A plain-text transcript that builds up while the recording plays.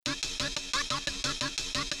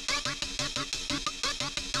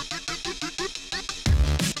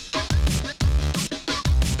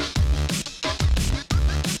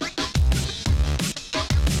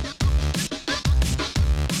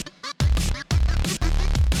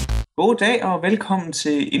God dag og velkommen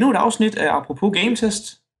til endnu et afsnit af Apropos Game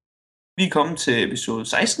Test. Vi er kommet til episode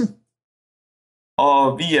 16,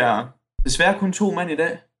 og vi er desværre kun 2 mand i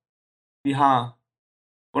dag. Vi har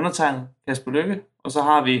undertegnet Kasper Lykke, og så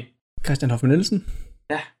har vi Christian Hoffmann Nielsen.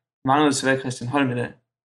 Ja, mangler desværre Christian Holm i dag.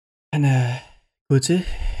 Han er gået til.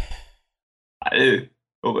 Nej, det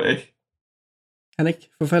håber jeg ikke. Han er ikke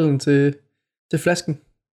forfalden til flasken.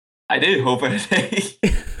 Nej, det håber jeg ikke.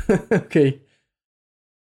 Okay.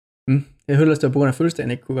 Jeg hørte også, at det var på grund af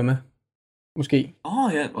fødselsdagen, ikke kunne være med. Måske.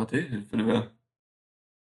 Ja, og det vil selvfølgelig være.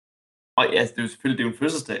 Og ja, det er jo selvfølgelig en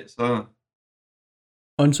fødselsdag, så...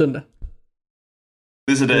 Og en søndag.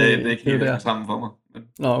 Det er så det er ikke helt der sammen for mig. Men...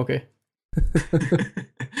 Nå, okay.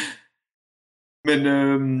 Men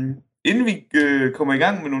inden vi kommer i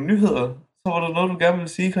gang med nogle nyheder, så var der noget, du gerne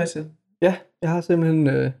ville sige, Christian? Ja, jeg har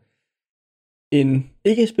simpelthen en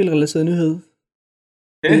ikke-spilrelateret nyhed.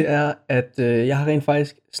 Okay. Det er, at jeg har rent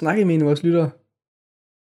faktisk snakket med en af vores lyttere.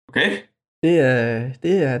 Okay. Det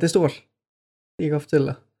er stort. Det kan jeg godt fortælle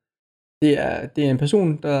dig. Det er en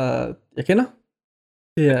person, der jeg kender.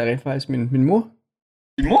 Det er rent faktisk min mor.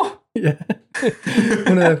 Din mor? Ja.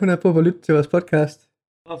 hun er på at lytte til vores podcast.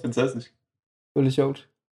 Det er fantastisk. Det var lidt sjovt.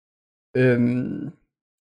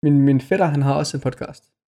 Min fætter, han har også en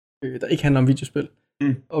podcast, der ikke handler om videospil.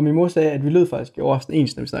 Og min mor sagde, at vi lød faktisk overraskende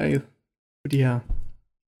ens, når vi snakkede på de her.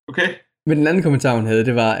 Okay. Men den anden kommentar, hun havde,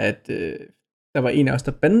 det var, at der var en af os,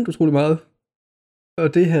 der bandede utrolig meget.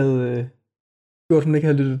 Og det havde gjort, hun ikke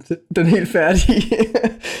havde lyttet til den helt færdig.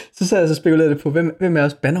 Så sad jeg så spekuleret på, hvem af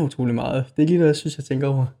os bander utrolig meget. Det er ikke lige noget, jeg synes, jeg tænker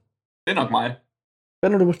over. Det er nok mig.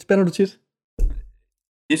 Bander du tit?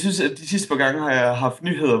 Jeg synes, at de sidste par gange har jeg haft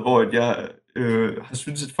nyheder, hvor jeg har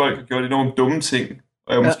syntes, at folk har gjort enormt dumme ting.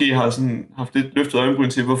 Og jeg måske har sådan haft lidt løftet øjenbryn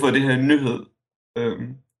til, hvorfor er det her en nyhed?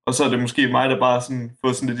 Og så er det måske mig, der bare sådan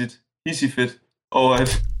fået sådan lidt hissig-fedt over,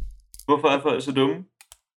 at hvorfor er folk så dumme?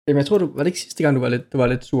 Jamen jeg tror, var det ikke sidste gang, du var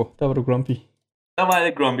lidt sur? Der var du grumpy. Der var jeg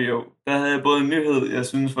lidt grumpy, jo. Der havde jeg både en nyhed, jeg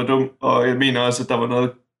synes var dum, og jeg mener også, at der var noget,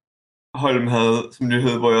 Holm havde som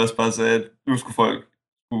nyhed, hvor jeg også bare sagde, at nu skulle folk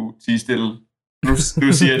sige stille.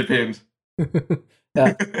 Nu siger jeg det pænt. Ja.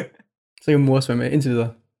 Så kan mor svømme med indtil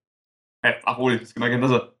videre. Ja, bare roligt. Det skal nok ændre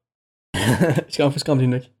sig. Jeg skal nok få skræmt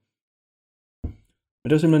hende væk. Men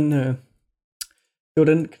det var simpelthen... det var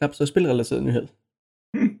den knap så spilrelaterede nyhed.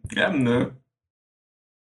 Jamen,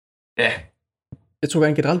 ja. Jeg tror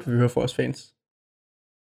gerne generelt, vi hører for os fans.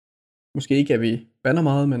 Måske ikke, at vi bander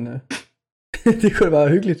meget, men det kunne da være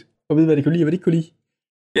hyggeligt at vide, hvad de kunne lide og hvad de ikke kunne lide.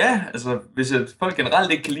 Ja, altså, hvis folk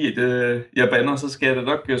generelt ikke kan lide, at jeg bander, så skal jeg da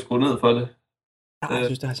nok skrue ned for det. Jeg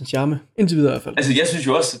synes, det har sin charme. Indtil videre i hvert fald. Altså, jeg synes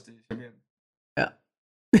jo også, at det er charmerende. Ja.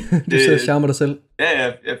 Du sidder og charmer dig selv.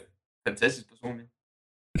 Ja, fantastisk personligt.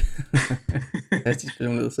 Fantastisk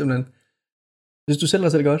personlighed, simpelthen. Synes du selv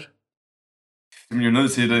dig selv godt? Det er jo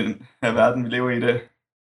nødt til den her verden, vi lever i i dag.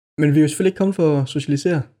 Men vi er jo selvfølgelig ikke kommet for at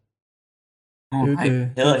socialisere. Nej,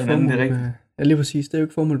 hader hinanden, det er rigtigt. Ja, lige præcis. Det er jo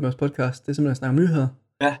ikke formålet med vores podcast. Det er simpelthen at snakke om nyheder.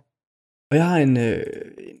 Ja. Og jeg har en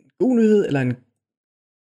god nyhed, eller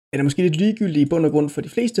er måske lidt ligegyldig i bund og grund for de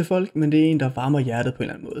fleste folk, men det er en, der varmer hjertet på en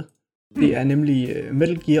eller anden måde. Det er nemlig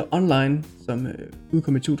Metal Gear Online, som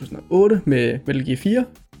udkom i 2008 med Metal Gear 4,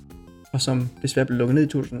 og som desværre blev lukket ned i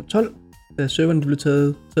 2012, da serverne blev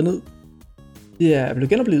taget ned. Det er blevet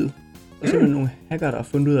genoplevet. Der er simpelthen nogle hacker, der har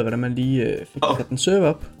fundet ud af, hvordan man lige fik sat den server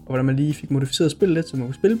op, og hvordan man lige fik modificeret spillet lidt, så man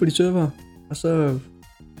kunne spille på de server, og så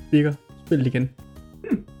virker spillet igen.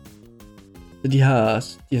 Så de har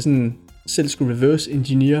sådan selv skulle reverse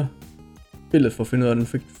engineer spillet for at finde ud af,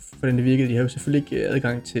 hvordan det virkede. De har jo selvfølgelig ikke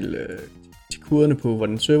adgang til koderne på,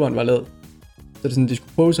 hvordan serveren var lavet. Så det er sådan, de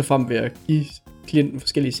skulle prøve sig frem ved at give klienten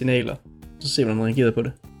forskellige signaler, så se, hvordan man reagerede på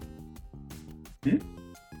det.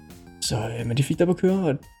 Så men de fik der på at køre,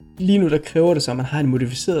 og lige nu der kræver det så, at man har en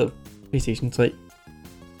modificeret PlayStation 3. Det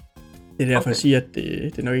er derfor, jeg siger, at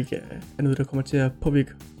det nok ikke er noget, der kommer til at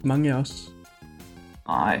påvirke mange af os.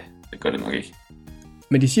 Nej, det gør det nok ikke.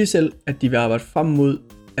 Men de siger selv, at de vil arbejde frem mod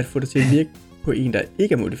at få det til at virke på en, der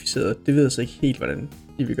ikke er modificeret. Det ved jeg så ikke helt, hvordan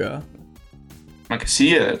de vil gøre. Man kan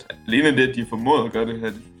sige, at alene det, at de formået at gøre det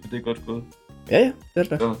her, det er godt gået. Ja, det er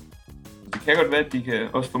det. Så det kan godt være, at de kan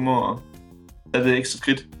også formå at tage det ekstra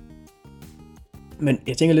skridt. Men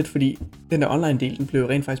jeg tænker lidt, fordi den der online-del, den blev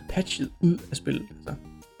rent faktisk patchet ud af spillet. Altså,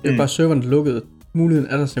 det er bare serveren, der lukkede. Muligheden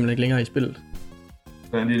er der simpelthen ikke længere i spillet.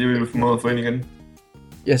 Så det er det, vi vil formå at få ind igen.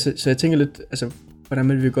 Ja, så jeg tænker lidt, altså, hvordan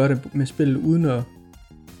man vil gøre det med spillet, uden at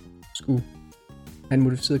skulle have en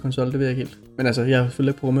modificeret konsol, det ved jeg ikke helt. Men altså, jeg er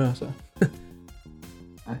selvfølgelig ikke programmør, så...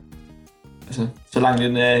 Nej. Altså, så langt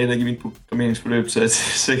inden er jeg heller ikke i mit programmeringsforløb,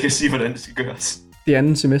 så jeg kan sige, hvordan det skal gøres. Det er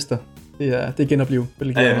andet semester. Det er genopleve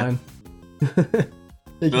Metal Gear Online.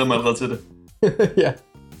 Jeg glæder mig allerede til det. Ja.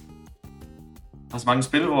 Der er så mange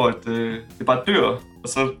spil, hvor det bare dør, og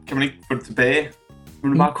så kan man ikke få det tilbage. Nu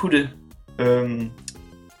vil bare kunne det.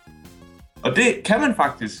 Og det kan man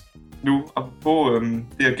faktisk nu, apropos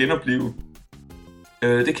det at genopleve.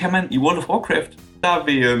 Det kan man i World of Warcraft. Der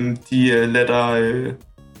vil de lade dig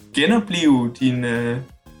genopleve dine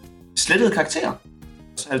slettede karakterer.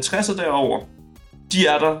 Så 50'er derover, de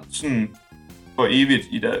er der sådan for evigt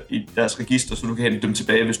i deres register, så du kan hente dem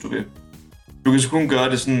tilbage, hvis du vil. Du kan så kun gøre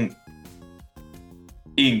det sådan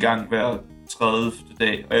en gang hver 30.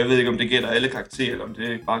 dag, og jeg ved ikke, om det gælder alle karakterer, eller om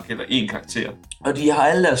det bare gælder én karakter. Og de har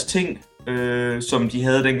alle deres ting, som de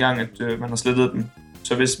havde dengang, at man har slettet dem.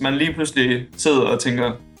 Så hvis man lige pludselig sidder og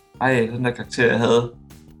tænker, ej, den der karakter, jeg havde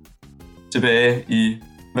tilbage i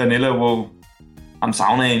Vanilla WoW, ham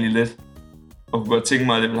savner jeg egentlig lidt, og kunne godt tænke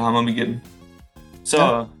mig, at jeg ville have ham om igen.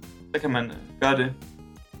 Så kan man gøre det.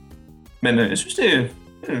 Men jeg synes, det er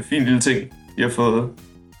en fin lille ting, de har fået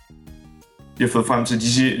frem til.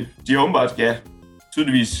 De har åbenbart,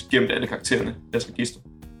 tydeligvis gemt alle karaktererne i deres register.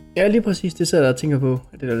 Ja, lige præcis. Det sidder jeg og tænker på,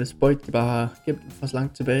 at det der lidt spøjt, de bare har gemt dem for så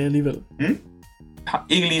langt tilbage alligevel. Jeg har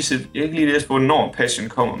ikke lige læst, hvornår patchen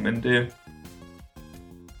kommer, men det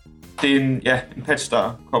er en patch,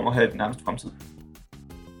 der kommer her i den nærmeste fremtid.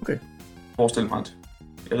 Okay. Forestil mig, at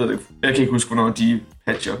jeg ved ikke, jeg kan ikke huske, hvornår de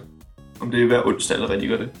patcher. Om det er hver onsdag eller hvad de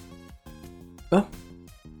gør det. Ja.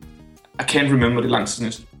 I can't remember, det er lang tid siden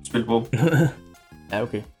jeg spil på. Ja,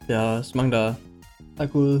 okay. Der er så mange, der er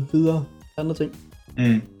gået videre til andre ting.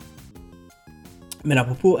 Men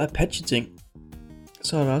apropos Apache-ting,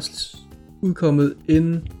 så er der også udkommet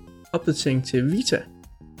en opdatering til Vita,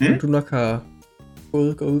 som du nok har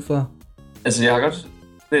gået ud fra. Altså, jeg har godt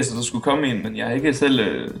læst, at der skulle komme en, men jeg har ikke selv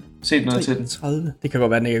set noget til den. 30. Det kan godt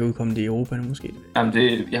være, at den ikke er udkommet i Europa nu, måske. Jamen,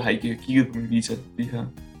 jeg har ikke kigget på min Vita lige her.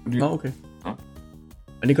 Nå, okay. Nå.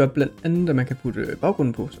 Men det gør blandt andet, at man kan putte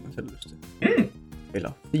baggrunden på, som man selv har lyst til.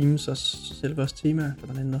 Eller themes og selve også temaer,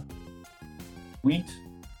 der man ændrer. Sweet.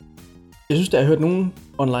 Jeg synes, at jeg har hørt nogen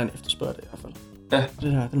online efterspørge det i hvert fald. Ja.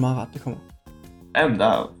 Det her, det er meget rart, det kommer. Jamen, der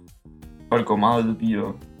er folk går meget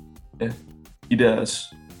ud i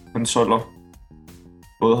deres konsoller.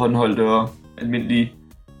 Både håndholdte og almindelige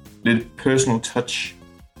lidt personal touch.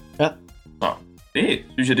 Ja. Så det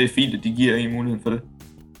synes jeg, det er fint, at de giver en mulighed for det.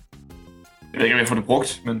 Jeg ved ikke, om jeg får det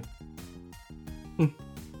brugt, men...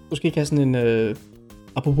 Du skal ikke have sådan en,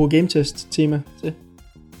 apropos game test tema til.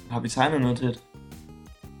 Har vi tegnet noget til det?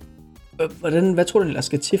 Hvad tror du, der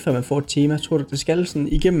skal til, før man får et tema? Tror du, det skal sådan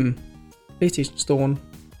igennem PlayStation Store'en?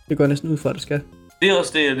 Det går næsten ud fra, at det skal. Det er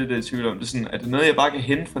også det, jeg er lidt i tvivl om. Det er sådan, er det noget, jeg bare kan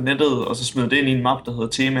hente fra nettet, og så smide det ind i en map, der hedder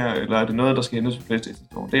temaer, eller er det noget, der skal hentes fra PlayStation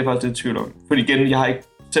Store? Det er jeg faktisk lidt i tvivl om. For igen, jeg har ikke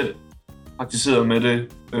selv praktiseret med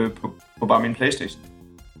det på bare min PlayStation.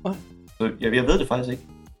 Nej. Så jeg ved det faktisk ikke.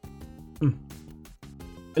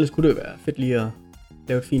 Ellers kunne det jo være fedt lige at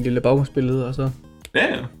lave et fint lille baggrundsbillede, og så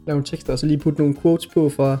lave nogle tekster, og så lige putte nogle quotes på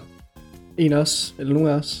fra en af os, eller nogen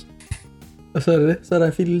af os. Og så er det. Så er der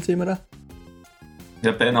et fint lille tema der.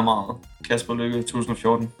 Jeg baner meget. Kasper Lykke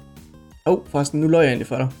 2014. Forresten, nu løg jeg egentlig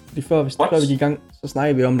for dig. Fordi før vi gik i gang, så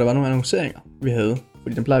snakkede vi om, der var nogle annonceringer, vi havde.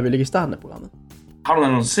 Fordi den plejer vi at ligge i starten af programmet. Har du en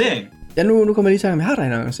annoncering? Ja, nu kommer jeg lige til at jeg har der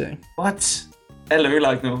en annoncering. What? Alt er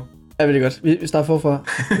ødelagt nu. Ja, det er godt. Vi starter forfra.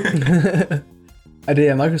 Det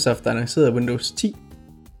er Microsoft, der annoncerede Windows 10.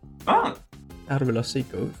 Der har du vel også set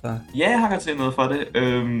gå ud fra? Ja, jeg har godt set noget fra det.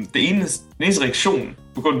 Den eneste reaktion,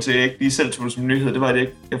 på grund til, at jeg ikke lige selv tog det som nyhed, det var, at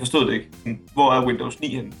jeg forstod det ikke. Hvor er Windows 9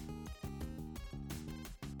 henne?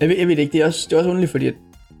 Jeg ved det ikke. Det er også underligt, fordi at,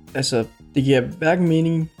 altså, det giver hverken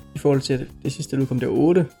mening i forhold til, at det sidste der udkom, det var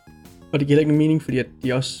 8. Og det giver ikke nogen mening, fordi at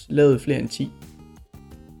de også lavede flere end 10.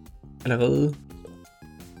 Allerede.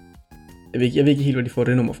 Jeg ved ikke helt, hvor de får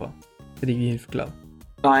det nummer fra. Det er ikke helt forklaret.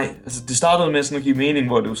 Nej, altså det startede med sådan at give mening,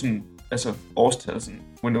 hvor det var sådan, altså årstal, sådan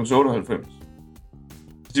Windows 98.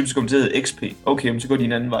 Så typisk kom det til at hedde XP. Okay, men så går de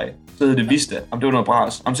en anden vej. Så hedder det Vista. Det var noget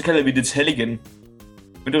bras. Så kalder vi det tal igen.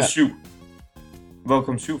 Men det var 7. Hvor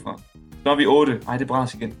kom 7 fra? Så er vi 8. Ej, det er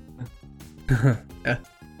bras igen. Ja.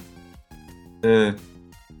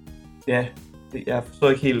 Ja, jeg forstår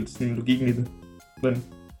ikke helt sådan logikken i det. Men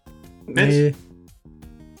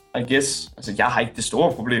I guess, altså jeg har ikke det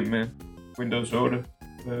store problem med Windows 8.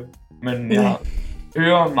 Men jeg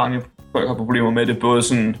hører mange folk har problemer med det, både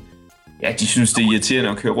sådan, ja, de synes det er irriterende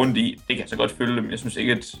at køre rundt i. Det kan jeg så godt følge dem. Jeg synes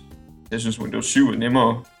ikke, at Windows 7 er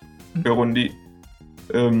nemmere at køre rundt i.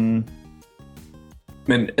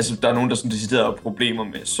 Men altså, der er nogen, der sådan decideret har problemer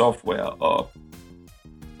med software og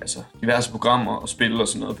altså diverse programmer og spil og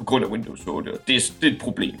sådan noget på grund af Windows 8, og det er et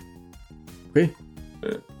problem. Okay.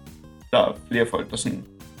 der er flere folk, der sådan...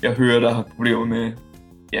 Jeg hører, der har problemer med...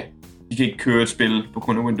 Ja, de kan ikke køre et spil på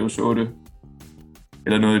grund af Windows 8.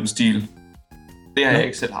 Eller noget i den stil. Det har jeg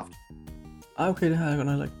ikke selv haft. Okay, det har jeg godt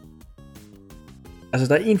nok heller ikke. Altså,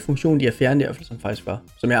 der er en funktion, de har fjernet i hvert fald, som faktisk var,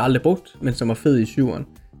 som jeg aldrig brugt, men som var fed i 7'eren.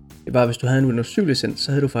 Det var, hvis du havde en Windows 7 licens,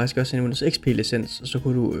 så havde du faktisk også en Windows XP licens, og så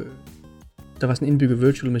kunne du... der var sådan en indbygget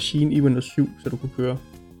virtual machine i Windows 7, så du kunne køre...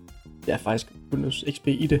 Ja, faktisk Windows XP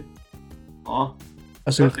i det.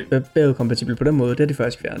 Og så bagud kompatibel på den måde, det har de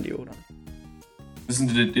faktisk fjernet i 8'eren. Det er,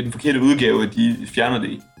 sådan, det er den forkerte udgave, at de fjerner det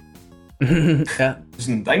i. Ja.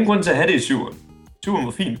 Sådan, der er ingen grund til at have det i 7'eren. 7'eren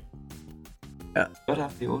var fint. Ja. Godt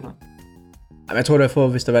haft det i 8'eren. Jamen, jeg tror derfor,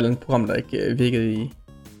 hvis der var et program, der ikke virkede i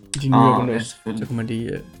de nye Windows, så kunne man lige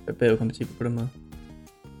være bagud kompatibel på den måde.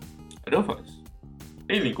 Ja, det var faktisk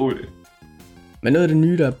egentlig en god idé. Men noget af det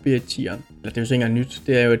nye, der bliver i 10'eren, eller det er jo ikke engang nyt,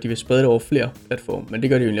 det er jo, at de vil sprede det over flere platforme, men det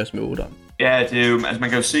gør de jo egentlig også med 8'eren. Ja, det er jo, altså man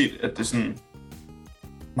kan jo se, at det er sådan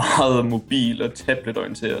meget mobil og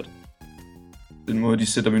tablet-orienteret. Den måde, de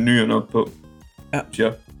sætter menuerne op på. Ja.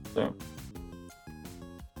 Så.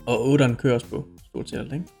 Og 8'eren kører også på stort set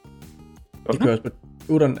alt, ikke? De kører også på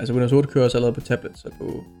 8'eren, altså Windows 8 kører også allerede på tablets og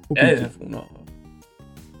på mobiltelefoner.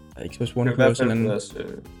 Ja. Og Xbox One kører sådan en...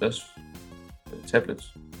 deres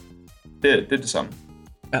tablets. Det er det samme.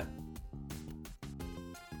 Ja.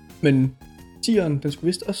 Men 10'eren, den skulle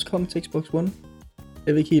vist også komme til Xbox One.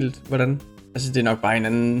 Jeg ved ikke helt, hvordan. Altså, det er nok bare en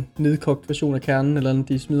anden nedkogt version af kernen, eller andet,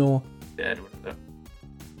 de smider over. Ja, det var det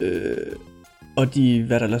der. Og de,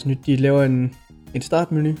 hvad der ellers nyt, de laver en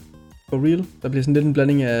startmenu for real. Der bliver sådan lidt en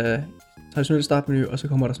blanding af traditionel startmenu, og så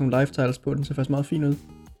kommer der sådan nogle live tiles på, den ser faktisk meget fin ud.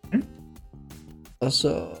 Og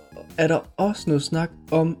så er der også noget snak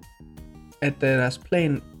om, at der er deres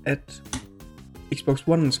plan, at Xbox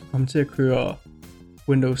One skal komme til at køre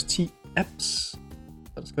Windows 10 apps. Så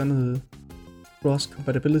der skal være noget cross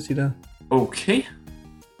compatibility der. Okay.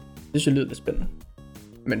 Det synes jeg lyder lidt spændende.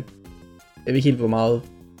 Men jeg ved ikke helt, hvor meget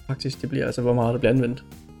faktisk det bliver, altså hvor meget det bliver anvendt.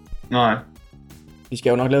 Nej. De skal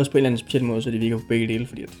jo nok laves på en eller anden speciel måde, så det virker på begge dele,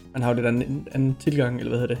 fordi at man har jo lidt anden tilgang, eller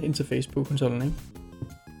hvad hedder det, interface på konsollen, ikke?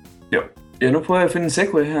 Jo. Ja, nu prøver jeg at finde en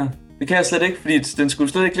segway her. Det kan jeg slet ikke, fordi den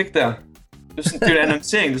skulle slet ikke ligge der. Det er jo en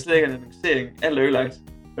annoncering, det er slet ikke en annoncering. Alt er ødelagt.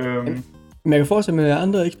 Men jeg kan fortsætte med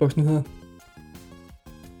andre Xbox-nyheder.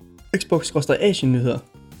 Xbox-Asien-nyheder.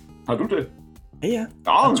 Har du det? Ja.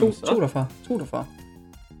 To derfra.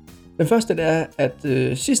 Den første det er,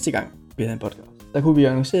 at sidste gang vi havde en podcast, der kunne vi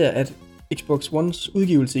annoncere, at Xbox One's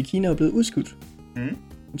udgivelse i Kina er blevet udskudt.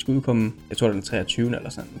 Den skulle udkomme, jeg tror det er den 23. eller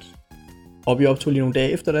sådan. Og vi optog lige nogle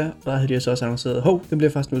dage efter det, og der havde de så også annonceret, den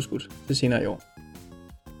bliver faktisk udskudt til senere i år.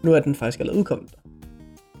 Nu er den faktisk allerede udkommet der.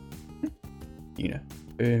 Kina.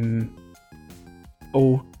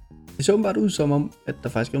 Og det så åbenbart ud som om, at der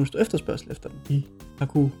faktisk er en stor efterspørgsel efter den. De har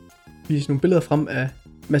kunne vise nogle billeder frem af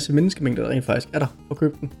masse menneskemængder, der rent faktisk er der for at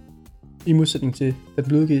købe den. I modsætning til, at den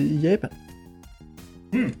blev udgivet i Japan.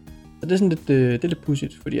 Så det er sådan lidt, det er lidt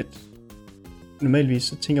pudsigt, fordi at normalvis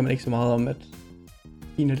så tænker man ikke så meget om, at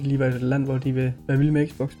Kina det lige var et land, hvor de vil være vilde med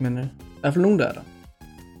Xbox, men der er i hvert fald nogen, der er der.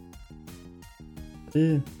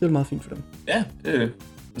 Det er meget fint for dem. Ja, det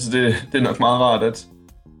er nok meget rart, at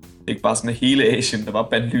det ikke bare sådan hele Asien, der bare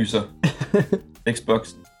bandlyser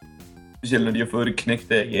Xboxen. Specielt når de har fået det knæk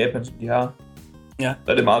der i Japan, som de har. Ja.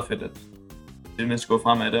 Så er det meget fedt, at det man skal gå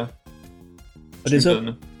fremad der. Og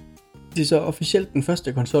det er så officielt den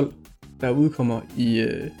første konsol, der udkommer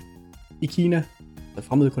i Kina. Der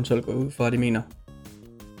fremmede konsol går ud fra, de mener.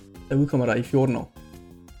 Der udkommer der i 14 år.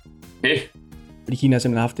 Okay. Fordi Kina har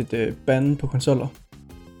simpelthen haft et ban på konsoller.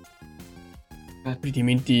 Ja. Fordi de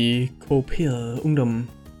mente, de korrumperede ungdommen.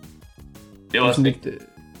 Det er også lidt...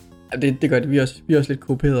 det gør det. Vi er også lidt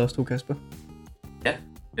korrumperede også, du, Kasper. Ja,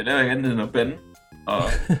 jeg laver ikke andet end at bande. Og...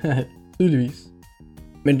 Tydeligvis.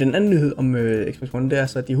 Men den anden nyhed om Xbox One, det er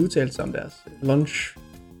så, at de har udtalt sig om deres launch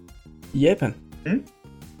i Japan.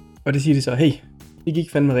 Og det siger de så, hey, det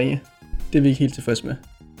gik fandme ringe. Det er vi ikke helt tilfreds med.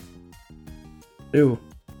 Det er jo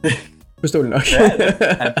forståeligt nok. Ja, det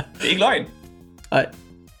er ikke løgn. Nej.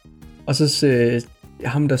 Og så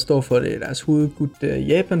ham, der står for det, deres hovedgud i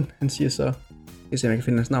Japan, han siger så, jeg kan se, om jeg kan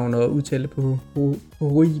finde hans navn og udtale det på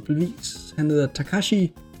horribel vis. Han hedder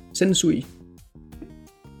Takashi Sensui.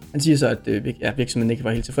 Han siger så, at virksomheden ikke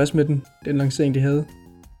var helt tilfreds med den lancering, de havde.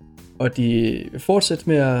 Og de vil fortsætte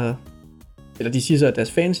med at... Eller de siger så, at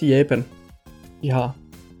deres fans i Japan, de har,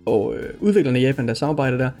 og udviklerne i Japan, der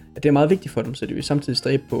samarbejder der, at det er meget vigtigt for dem, så de vil samtidig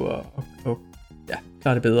stræbe på at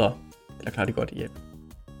klare det bedre, eller klare det godt i Japan.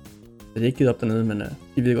 Så det er ikke givet op dernede, men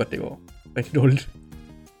de ved godt, det går rigtig dårligt.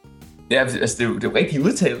 Ja, altså det er jo rigtige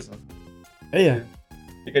udtalelser. Ja.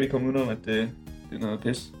 Det kan de komme ud om, at det det er noget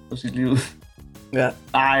pis på sit liv. Ja.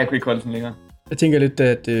 Nej, jeg kunne ikke holde den længere. Jeg tænker lidt,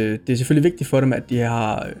 at det er selvfølgelig vigtigt for dem, at de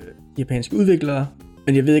har japanske udviklere,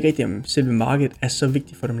 men jeg ved ikke rigtig, om selve markedet er så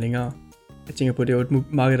vigtigt for dem længere. Jeg tænker på, at det er jo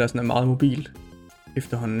et marked, der sådan er meget mobilt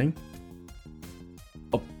efterhånden, ikke?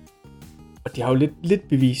 Og de har jo lidt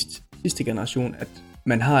bevist sidste generation, at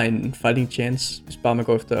man har en fighting chance, hvis bare man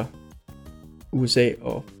går efter USA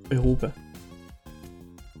og Europa.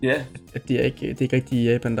 Ja. At det er ikke rigtig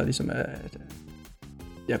Japan, der ligesom er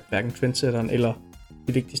hverken trendsetteren eller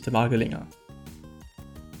det vigtigste marked længere.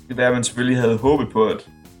 Det er, at man selvfølgelig havde håbet på, at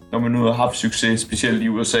når man nu har haft succes, specielt i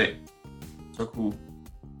USA, så kunne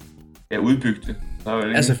udbygge det. Der er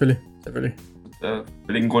ja, selvfølgelig. Der er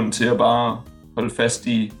vel ingen grund til at bare holde fast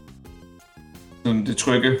i sådan det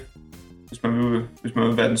trygge. Hvis man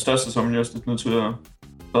vil være den største, så er man jo også lidt nødt til at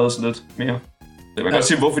sprede sig lidt mere. Så man kan godt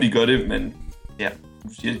se, hvorfor de gør det, men ja, du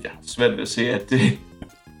siger, jeg har svært ved at se, at det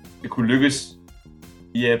kunne lykkes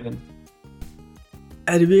i Japan.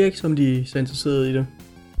 Ja, det virker ikke, som de er så interesserede i det.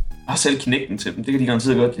 Jeg har selv knægten til dem, det kan de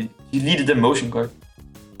garanteret godt lide. De kan lide det der motion godt.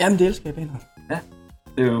 Jamen, det elsker japanere. Ja,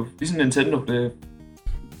 det er jo ligesom Nintendo, det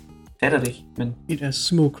er det ikke, men... I deres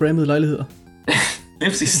små crammede lejligheder. Det er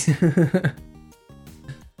præcis.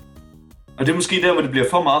 Og det er måske der, hvor det bliver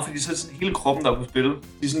for meget, fordi så er sådan hele kroppen, der er på spil. De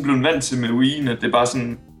er sådan blevet vant til med Wii'en, at det er bare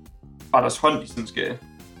sådan... Bare deres hånd, de sådan skal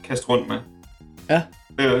kaste rundt med. Ja.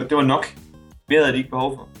 Det var nok. Mere havde de ikke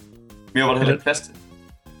behov for. Mere var der heller ikke plads til.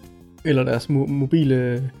 Eller deres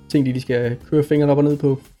mobile ting, de skal køre fingrene op og ned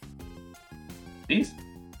på. Præcis.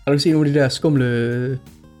 Har du ikke set nogle af de der skumle...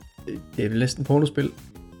 Det er vel næsten pornospil.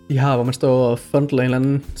 De har, hvor man står og fondler en eller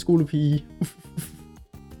anden skolepige.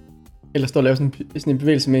 Eller står og laver sådan en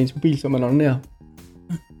bevægelse med ens mobil, som man onanerer.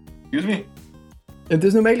 Excuse me? Jamen, det er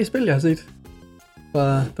sådan nogle mærkelige spil, jeg har set. Hvad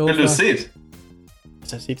har du set?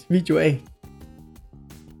 Jeg har set video af.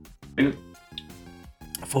 Vil?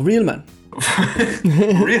 For real, man.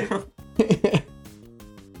 For real?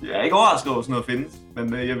 Jeg er ikke overrasket over sådan noget findes,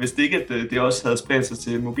 men jeg vidste ikke, at det også havde spredt sig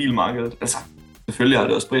til mobilmarkedet. Altså, selvfølgelig har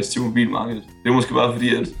det også spredt sig til mobilmarkedet. Det er måske bare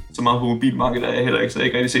fordi, at så meget på mobilmarkedet er jeg heller ikke, så jeg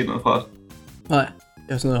ikke rigtig set noget fra det. Nej,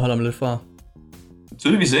 jeg er sådan noget, jeg holder mig lidt fra.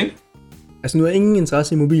 Tydeligvis ikke. Altså, nu har jeg ingen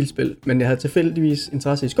interesse i mobilspil, men jeg har tilfældigvis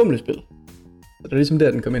interesse i skumle spil. Så det er ligesom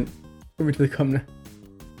der, den kom ind. På mit vedkommende.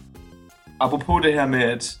 Apropos det her med,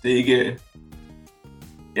 at det ikke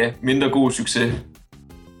mindre god succes,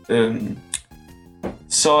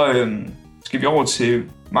 så skal vi over til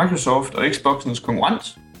Microsoft og Xboxens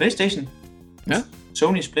konkurrent, PlayStation. Ja.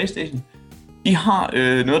 Sonys PlayStation. De har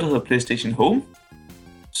noget, der hedder PlayStation Home,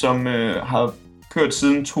 som har kørt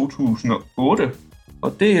siden 2008.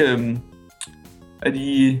 Og det er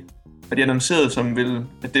de annonceret,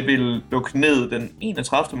 at det vil lukke ned den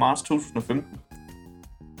 31. marts 2015.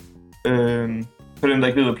 For dem, der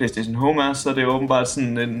ikke ved, hvad PlayStation Home er, så er det åbenbart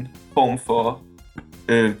sådan en form for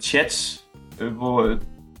chat, hvor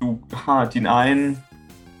du har din egen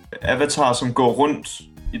avatar, som går rundt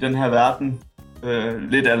i den her verden.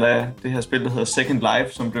 Lidt ala det her spil, der hedder Second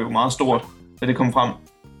Life, som blev meget stort, da det kom frem.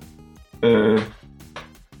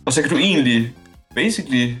 Og så kan du egentlig,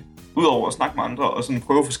 basically, udover at snakke med andre og sådan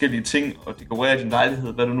prøve forskellige ting og dekorere din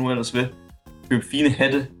lejlighed, hvad du nu ellers vil, købe fine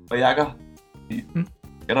hatte og jakker.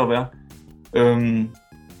 Skal der jo være.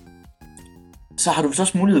 Så har du så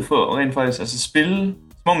også mulighed for at rent faktisk spille,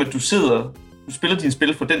 som om at du spiller dine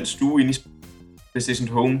spil fra den stue inde i PlayStation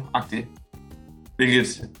Home-agtigt.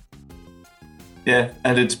 Hvilket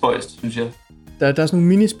er lidt spøjst, synes jeg. Der er sådan nogle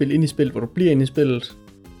minispil inde i spillet, hvor du bliver inde i spillet.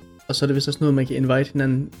 Og så er det vist også noget, man kan invite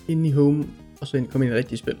hinanden ind i Home, og så komme ind i et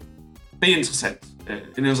rigtigt spil. Det er interessant.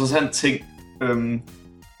 En interessant ting.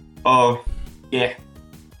 Og ja,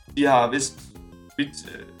 de har vist,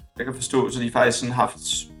 jeg kan forstå, så de faktisk sådan haft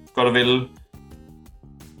godt og vel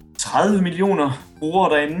 30 millioner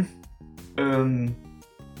brugere derinde.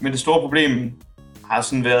 Men det store problem har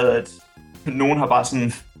sådan været, at nogen har bare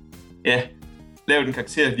sådan, lavet en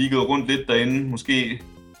karakter, lige gået rundt lidt derinde, måske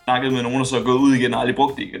snakket med nogen, og så gået ud igen og aldrig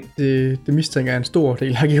brugt det igen. Det mistænker jeg en stor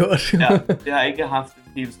del har gjort. Ja, det har ikke haft en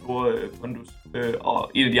helt stor pondus.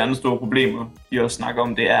 Og et af de andre store problemer, de også snakker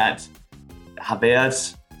om, det er, at der har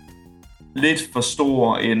været lidt for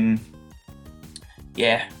stor en,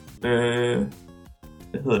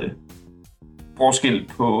 forskel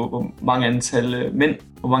på, hvor mange antal mænd,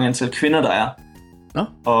 hvor mange antal kvinder der er. Nå?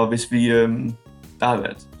 Og hvis vi, der har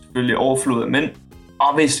været selvfølgelig overflod af mænd,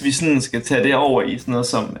 og hvis vi sådan skal tage det over i sådan noget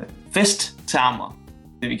som festtermer,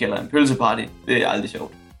 det vi kalder en pølseparty, det er aldrig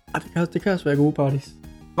sjovt. Det kan også være gode parties.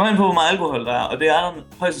 Kom ind på, hvor meget alkohol der er, og det er der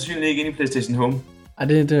højst sandsynligt ikke inde i PlayStation Home. Ej,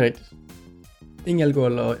 det er rigtigt. Ingen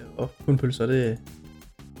alkohol og kun pølser, det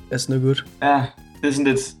er sådan noget godt. Ja, det er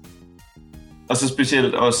sådan lidt... Og så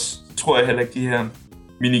specielt også, tror jeg heller ikke, de her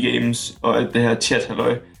minigames og alt det her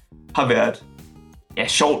chat-halløj har været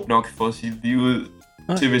sjovt nok, for at sige det lige ud,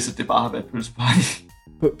 til hvis det bare har været pølseparty.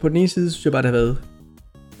 På den ene side synes jeg bare, det har været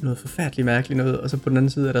noget forfærdeligt mærkeligt noget, og så på den anden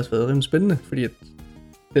side har det også været rimelig spændende, fordi at,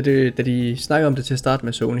 da de snakkede om det til at starte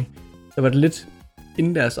med Sony, der var det lidt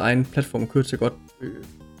inden deres egen platform kørte så godt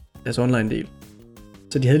deres online del.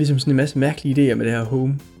 Så de havde ligesom sådan en masse mærkelige idéer med det her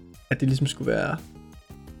Home, at det ligesom skulle være,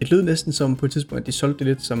 det lød næsten som på et tidspunkt, at de solgte det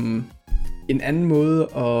lidt som en anden måde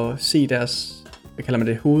at se deres, hvad kalder man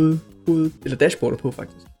det, hoved eller dashboardet på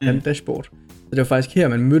faktisk. Dashboard. Så det var faktisk her,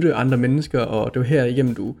 man mødte andre mennesker, og det var her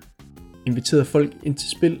igennem, du inviterede folk ind til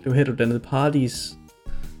spil. Det var her, du dannede parties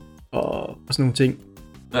og sådan nogle ting.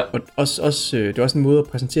 Ja. Og også, det var også en måde at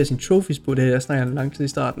præsentere sine trophies på. Det her, jeg snakker lang tid i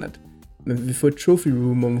starten, at man ville få et trophy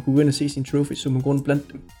room, hvor man kunne gå ind og se sine trophies, så man kunne rundt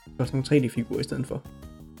blandt dem. Det var sådan nogle 3D-figurer i stedet for.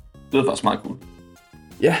 Det var faktisk meget cool.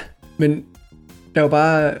 Ja, men der var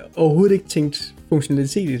bare overhovedet ikke tænkt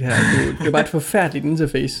funktionalitet i det her. Det var bare et forfærdeligt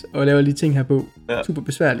interface at lave de ting her på. Ja. Super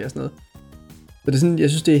besværligt og sådan noget. Så det er sådan, jeg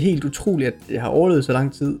synes, det er helt utroligt, at jeg har overlevet så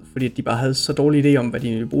lang tid, fordi de bare havde så dårlige idéer om, hvad de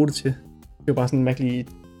ville bruge det til. Det var bare sådan en mærkelig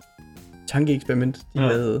tankeeksperiment, de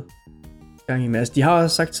havde gang i med. Altså, de har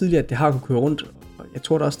også sagt tidligere, at det har kunne køre rundt, og jeg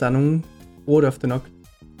tror da også, der er nogen, der bruger det ofte nok,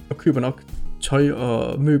 og køber nok tøj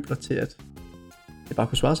og møbler til, at det bare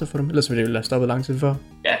kunne svare sig for dem. Ellers ville det jo have stoppet lang tid før.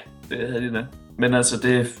 Ja, det havde de da. Men altså,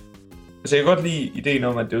 jeg kan godt lide ideen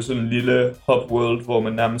om, at det er sådan en lille hub world, hvor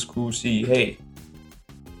man nærmest kunne sige, hey,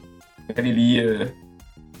 kan de lige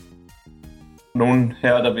nogen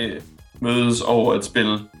her, der vil mødes over at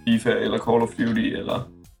spille FIFA eller Call of Duty eller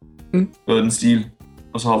noget af den stil,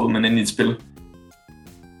 og så hoppede man ind i et spil.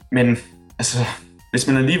 Men altså, hvis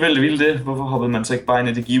man alligevel ville det, hvorfor hoppede man så ikke bare ind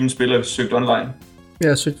i det givende spil og søgte online?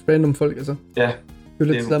 Ja, søgt random folk, altså. Ja. Det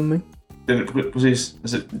er lidt sammen, ikke? Det er præcis.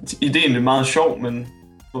 Altså, ideen er meget sjov, men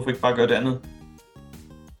hvorfor ikke bare gøre det andet?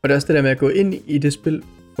 Og det er også det der med at gå ind i det spil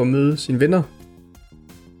for at møde sine venner,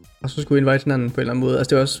 og så skulle invite hinanden på en eller anden måde. Altså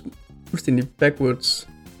det var også fuldstændig backwards.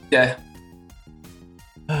 Ja.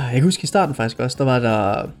 Jeg kan huske i starten faktisk også,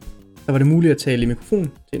 der var det muligt at tale i mikrofon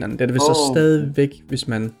til hinanden. Det er det vist så stadigvæk, hvis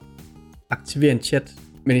man aktiverer en chat.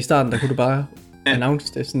 Men i starten, der kunne du bare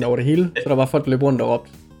announce det sådan over det hele. Så der var folk, der løb rundt og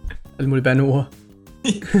råbte alle mulige bandeord.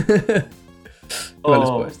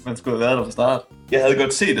 Man skulle have været der fra start. Jeg havde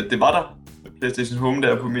godt set, at det var der. PlayStation Home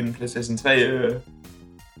der på min PlayStation 3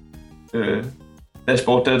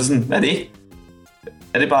 dashboard. Der er det sådan, hvad er det?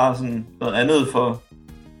 Er det bare sådan noget andet for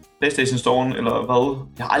PlayStation Store'en, eller hvad?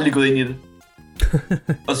 Jeg har aldrig gået ind i det.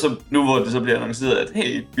 Og så nu, hvor det så bliver annonceret, at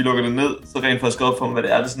hey, vi lukker det ned, så rent faktisk skrevet for mig, hvad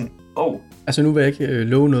det er. Det er sådan, Altså nu vil jeg ikke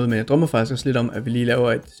love noget, men jeg drømmer faktisk også lidt om, at vi lige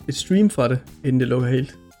laver et stream fra det, inden det lukker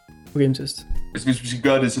helt på GameTest. Hvis vi skal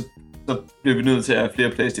gøre det, så bliver vi nødt til at have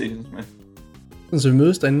flere PlayStations med. Sådan så vi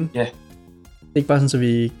mødes derinde? Ja. Det er ikke bare sådan, så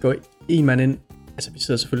vi går en mand ind. Altså vi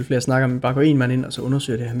sidder selvfølgelig flere og snakker, men bare går en mand ind, og så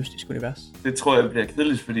undersøger det her mystiske univers. Det tror jeg bliver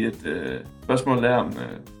kedeligt, fordi at spørgsmålet er om...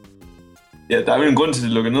 der er jo en grund til, at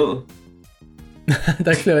det lukker ned. Der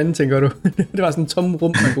er ikke flere derinde, tænker du. Det var sådan en tom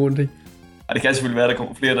rum, man går rundt i. Og det kan selvfølgelig være, at der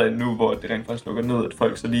kommer flere derinde nu, hvor det rent faktisk lukker ned, at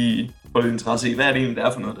folk så lige får lidt interesse i, hvad er det egentlig, der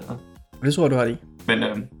er for noget, det her. Og det tror jeg, du har det i. Men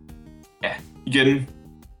igen,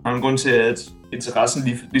 har en grund til, at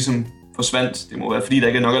interessen ligesom forsvandt. Det må være, fordi der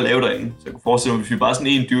ikke er nok at lave derinde. Så jeg kunne forestille mig, hvis vi bare er sådan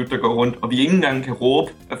en dude, der går rundt, og vi ikke engang kan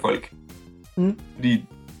råbe af folk. Fordi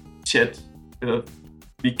chat, eller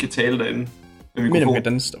vi ikke kan tale derinde. Men man kan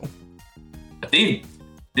danse dog. Ja,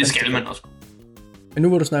 det skal man også. Men nu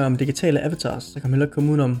hvor du snakker om digitale avatars, så kan man heller ikke komme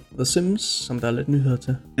udenom The Sims, som der er lidt nyheder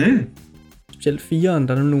til. Specielt 4'eren,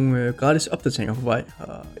 der er nogle gratis opdateringer på vej,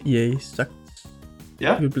 har EA sagt.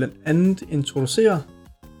 Ja. Vi vil blandt andet introducere,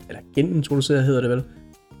 eller genintroducere hedder det vel,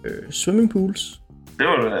 swimmingpools. Det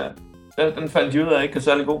var det. Den fandt de ud af ikke er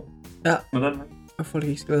særlig god. Ja, med den. og folk er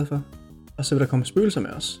ikke så glade for. Og så vil der komme spøgelser med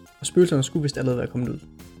os. Og spøgelserne skulle vist allerede være kommet ud.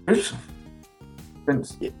 Spøgelser?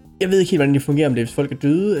 Jeg ved ikke helt, hvordan de fungerer, om det er, hvis folk er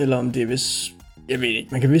døde, eller om det er, hvis... Jeg ved ikke,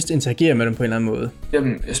 man kan vist interagere med dem på en eller anden måde.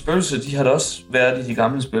 Jamen, spøgelser, de har da også været i de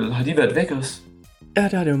gamle spil. Har de været væk også? Ja,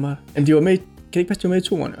 det har det jo meget. Jamen, de var med, kan det ikke passe, de var med i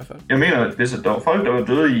 2'eren i hvert fald? Jeg mener, at hvis der var folk, der var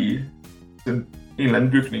døde i en eller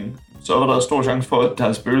anden bygning, så var der stor chance for, at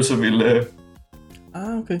deres spøgelser ville...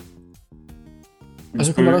 okay. Og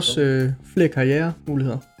så kommer der også flere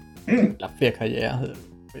karrieremuligheder. Eller flere karriere hedder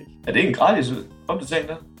det ikke. Er det en gratis opdatering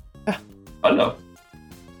der? Ja. Hold da op.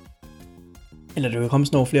 Eller det vil komme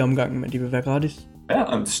sådan over flere omgange, men de vil være gratis. Ja,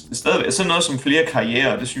 og stadigvæk sådan noget som flere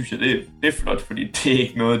karrierer, det synes jeg, det er flot, fordi det er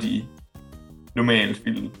ikke noget, de normalt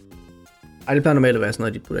vil. Ej, det plejer normalt at være sådan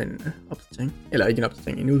noget, de putter en opdatering. Eller ikke en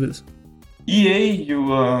opdatering, en udvidelse. EA,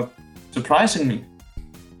 you are surprising me.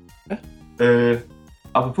 Ja.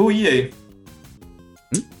 Apropos EA.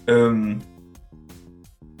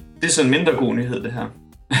 Det er sådan en mindre god nyhed, det her.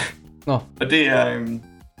 Nå. Og det er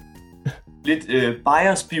lidt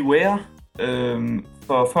buyers beware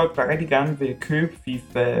for folk, der rigtig gerne vil købe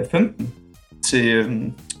FIFA 15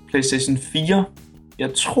 til PlayStation 4.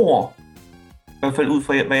 Jeg tror, i hvert fald ud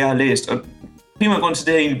fra hvad jeg har læst, og primært grund til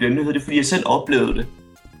det her egentlig bliver en nyhed, det er fordi jeg selv oplevede det.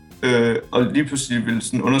 Og lige pludselig ville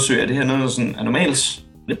sådan undersøge, at det her noget, der sådan er normalt.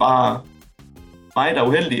 Det er bare mig, der er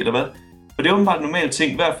uheldig, eller hvad? Og det er åbenbart en normal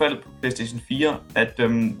ting, i hvert fald på PlayStation 4, at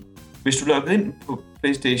hvis du logger ind på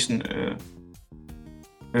PlayStation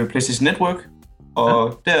Network,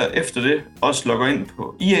 og derefter det også logger ind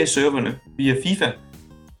på EA-serverne via FIFA,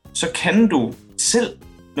 så kan du selv,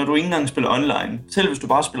 når du ikke engang spiller online, selv hvis du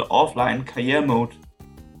bare spiller offline, karriere mode,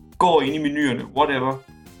 går ind i menuerne, whatever,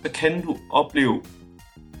 så kan du opleve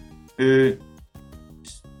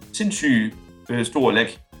sindssygt stor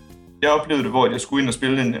lag. Jeg oplevede det, hvor jeg skulle ind og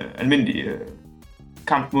spille en almindelig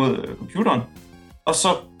kamp mod computeren, og så,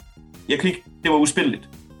 det var uspilleligt.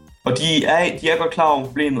 Og de er godt klar over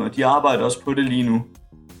problemet, og de arbejder også på det lige nu.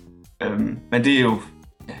 Men det er jo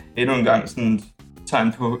endnu en gang sådan et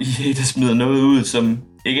tegn på EA, der smider noget ud, som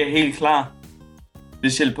ikke er helt klar,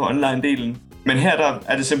 specielt på online-delen. Men her der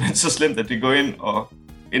er det simpelthen så slemt, at det går ind og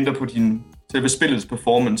ændrer på din selve spillets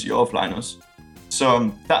performance i offline også. Så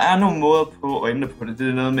der er nogle måder på at ændre på det. Det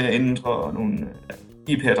er noget med at ændre nogle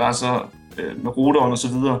IP-adresser med routeren og så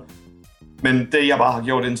videre. Men det jeg bare har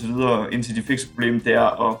gjort indtil de fikser problemet, det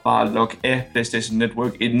er at bare logge af PlayStation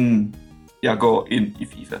Network, inden jeg går ind i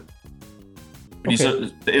FIFA. Fordi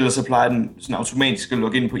ellers så plejer den sådan automatisk at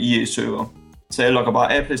logge ind på EA-server. Så jeg logger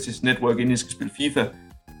bare af PlayStation Network, inden jeg skal spille FIFA.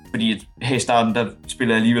 Fordi her i starten, der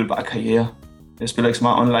spiller jeg alligevel bare karriere. Jeg spiller ikke så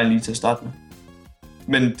meget online lige til at starte med.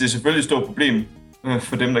 Men det er selvfølgelig et stort problem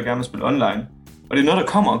for dem, der gerne vil spille online. Og det er noget, der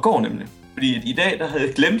kommer og går nemlig. Fordi i dag, der havde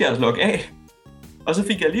jeg glemt at logge af. Og så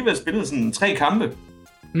fik jeg alligevel spillet sådan 3 kampe.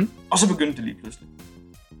 Og så begyndte det lige pludselig.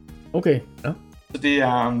 Okay, ja. Så det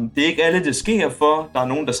er ikke alle, det sker for. Der er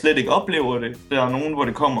nogen, der slet ikke oplever det. Der er nogen, hvor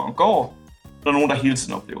det kommer og går. Der er nogen, der hele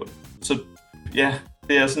tiden oplever det. Så ja,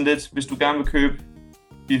 det er sådan lidt, hvis du gerne vil købe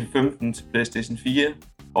FIFA 15 til PlayStation 4,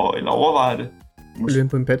 eller overveje det.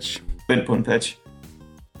 Vent på en patch. Vent på en patch.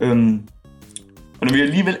 Og når vi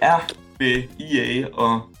alligevel er ved EA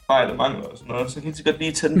og fejl og mangler og sådan noget, så kan jeg så godt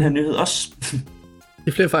lige tage den her nyhed også. Det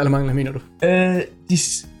er flere fejl og mangler, mener du? De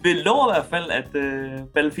vil love i hvert fald, at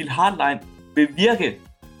Battlefield Hardline vil virke,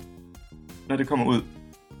 når det kommer ud.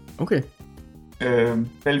 Okay.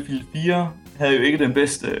 Battlefield 4 havde jo ikke den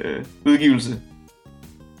bedste udgivelse,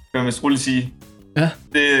 kan man roligt sige. Ja.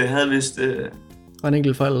 Det havde vist... var en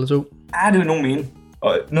enkelt fejl eller to. Ja, det er jo nogen mening.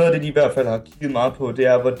 Og noget af det, de i hvert fald har kigget meget på, det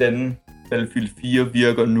er, hvordan Battlefield 4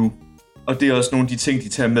 virker nu. Og det er også nogle af de ting, de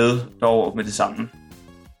tager med derover med det samme.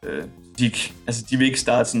 De vil ikke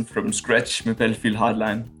starte sådan from scratch med Battlefield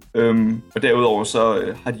Hardline. Og derudover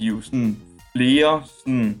så har de jo sådan flere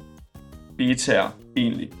sådan betaer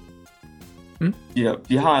egentlig.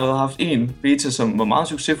 De har allerede haft en beta, som var meget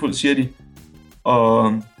succesfuld, siger de.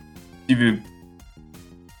 Og de vil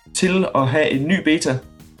til at have en ny beta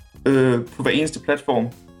på hver eneste platform,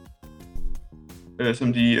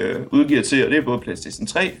 som de udgiver til, og det er både PlayStation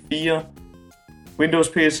 3, 4, Windows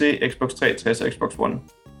PC, Xbox 360 og Xbox One.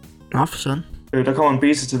 Nå, for sådan. Der kommer en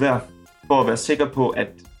beta til hver, for at være sikker på, at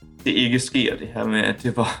det ikke sker det her med,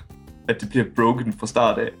 at det bliver broken fra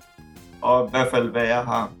start af. Og i hvert fald, hvad jeg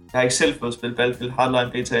har ikke selv fået spillet Battlefield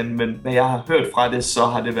Hardline betaen, men hvad jeg har hørt fra det, så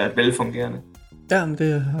har det været velfungerende. Ja, men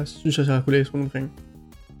det synes jeg, så har kunne læse rundt omkring.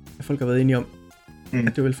 At folk har været enige om, at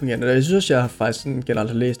det er velfungerende. Og jeg synes også, jeg har faktisk sådan generelt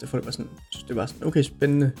har læst, at folk var sådan, synes det var sådan, okay,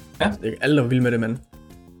 spændende. Ja. Altså, det er ikke alle, der var vilde med det, men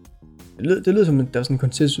det lyder som, at der var sådan en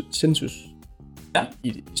konsensus i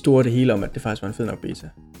det store det hele om, at det faktisk var en fed nok beta.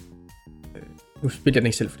 Nu spiller jeg den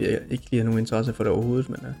ikke selv, fordi jeg ikke lige har nogen interesse for det overhovedet,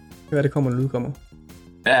 men det kan være, det kommer, når det udkommer.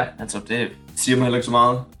 Ja, altså det siger mig heller ikke så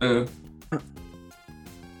meget.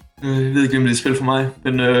 Jeg ved ikke, om det er et spil for mig,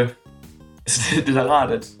 men det er da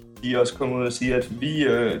rart, at de også kommer ud og siger, at vi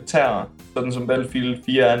tager sådan som Battlefield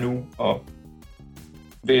 4 er nu, og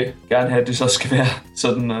vil gerne have, at det så skal være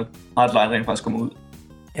sådan, at Hardline rent faktisk kommer ud.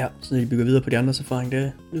 Ja, så de bygger videre på de andres erfaring,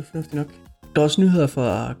 det lyder fornuftigt nok. Der er også nyheder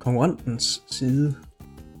fra konkurrentens side.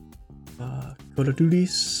 Fra Call of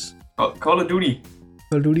Duties. Call of Duty.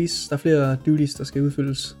 Call of Duties. Der er flere duties, der skal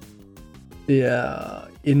udfyldes. Det er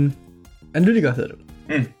en analytiker, hedder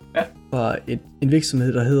det. Ja. Fra en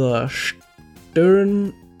virksomhed, der hedder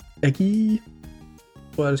Stern Agi,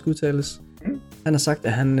 tror jeg, det skal udtales. Han har sagt,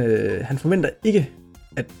 at han forventer ikke,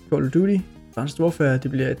 at Call of Duty Advanced Warfare,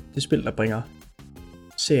 det bliver det spil, der bringer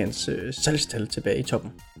seriens salgstal tilbage i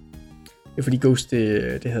toppen. Det er fordi Ghost,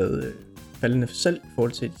 det havde faldende salg i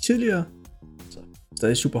forhold til de tidligere. Så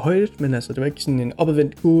stadig super højt, men altså, det var ikke sådan en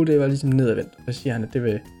opadvendt kurve, det var ligesom nedadvendt. Og der siger han, at det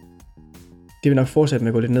vil nok fortsætte med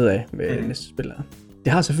at gå lidt nedad med næste spillere.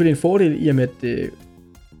 Det har selvfølgelig en fordel i og med, at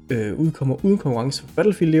det udkommer uden konkurrence for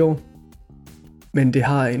Battlefield i år. Men det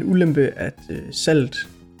har en ulempe, at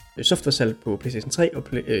software-salg på PlayStation 3 og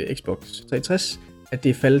Xbox 360, at det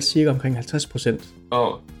er faldet cirka omkring 50%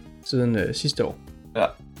 siden sidste år. Ja.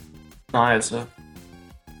 Nej, altså.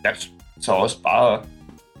 Jeg så også bare,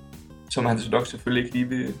 som han nok selvfølgelig ikke lige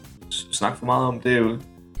vil snakke for meget om, det er jo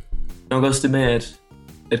nok også det med,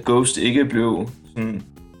 at Ghost ikke blev sådan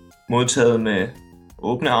modtaget med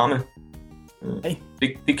åbne arme. Hey.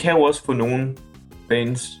 Det kan jo også få nogle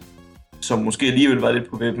fans, som måske alligevel var lidt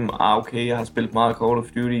på vippen. Okay, jeg har spillet meget Call of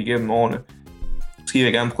Duty igennem årene. Måske vil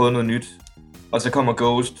jeg gerne prøve noget nyt. Og så kommer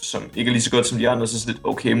Ghost, som ikke er lige så godt som de andre, så lidt,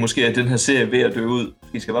 okay, måske er den her serie ved at dø ud.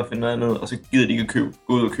 Vi skal bare finde noget andet, og så gider de ikke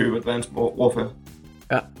gå ud og købe Advanced Warfare.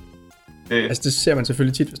 Ja. Altså det ser man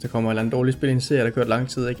selvfølgelig tit, hvis der kommer en eller anden dårlig spil i en serie, der har kørt lang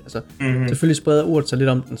tid, ikke? Altså selvfølgelig spreder ordet sig lidt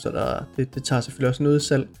om den, så det tager selvfølgelig også noget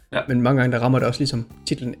salg. Ja. Men mange gange der rammer det også ligesom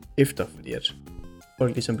titlen efter, fordi at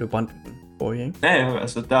folk ligesom blev brændt den forrige, ikke? Ja,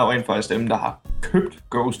 altså der er jo rent faktisk dem, der har købt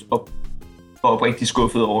Ghost op og er rigtig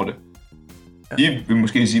skuffet over det. Ja. De vil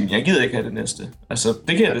måske sige, at jeg gider ikke have det næste. Altså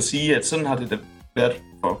det kan jeg da sige, at sådan har det da været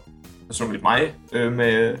for personligt mig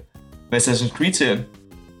med Assassin's Creed-serien.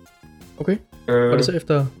 Okay. Var det så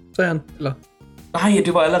efter 3'eren, eller? Nej,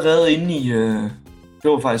 det var allerede inde i...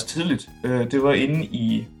 det var faktisk tidligt. Det var inde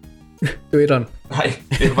i... det var 1'eren. Nej,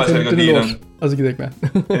 det var faktisk ikke lige 1'eren. Og så gider jeg ikke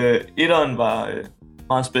mere. 1'eren var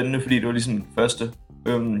meget spændende, fordi det var ligesom første.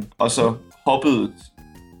 Og så hoppede,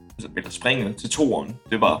 eller springet til 2'eren.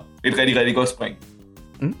 Det var et rigtig, rigtig godt spring.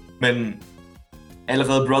 Men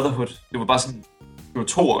allerede Brotherhood, det var bare sådan... Det var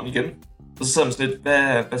 2'eren igen. Og så sad man sådan lidt,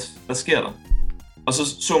 hvad sker der? Og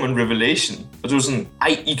så man Revelation, og det var sådan,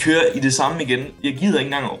 I kører i det samme igen. Jeg gider ikke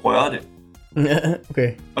engang at røre det.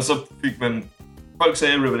 Okay. Og så fik man... Folk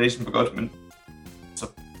sagde, at Revelation var godt, men... Så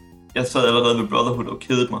jeg sad allerede ved Brotherhood og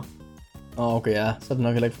kedede mig. Okay, ja. Så er det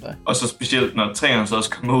nok heller ikke for dig. Og så specielt, når træerne så også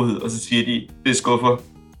kommer ud, og så siger de, det er skuffer.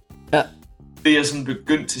 Ja. Det jeg sådan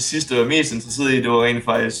begyndte til sidst, og var mest interesseret i, det var rent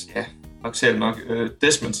faktisk, ja, nok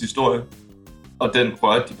Desmonds historie. Og den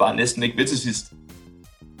rørte de bare næsten ikke ved til sidst.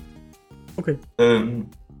 Okay.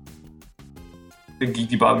 Den gik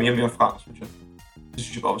de bare mere og mere fra, synes jeg. Det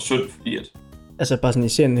synes jeg bare var synd, fordi at... Altså bare sådan i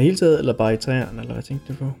serien hele taget, eller bare i 3'eren, eller hvad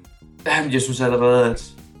tænkte du på? Jamen, jeg synes allerede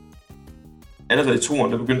i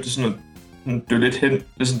 2'eren, der begyndte det sådan at dø lidt hen. Det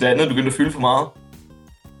er sådan, det andet begyndte at fylde for meget.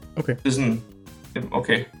 Okay. Det er sådan,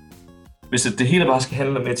 okay. Hvis det hele bare skal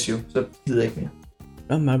handle om Ezio, så gider jeg ikke mere.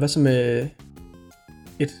 Nå, men hvad så med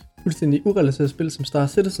et fuldstændig urelateret spil som Star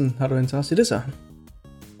Citizen? Har du interesse i det så?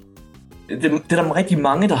 Det er der rigtig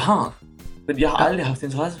mange, der har. Men jeg har aldrig haft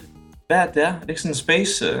interesse. Hvad er det? Er det ikke sådan en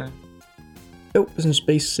space? Jo, det er sådan en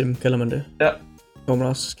space sim, kalder man det. Ja. Hvor man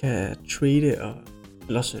også kan trade og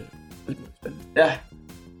også lidt spændende. Ja.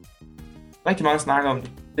 Rigtig mange snakker om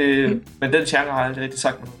det. Men den genre har jeg aldrig rigtig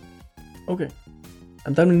sagt noget. Okay.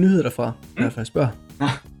 Jamen, der er nogle nyheder derfra, i hvert fald spørger.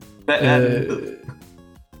 Hvad er det?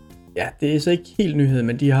 Ja, det er så ikke helt nyhed,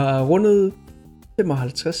 men de har rundet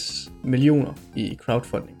 55 millioner i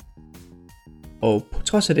crowdfunding. Og på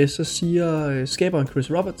trods af det, så siger skaberen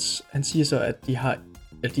Chris Roberts, han siger så,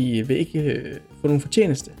 at de vil ikke få nogen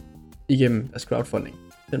fortjeneste igennem deres crowdfunding,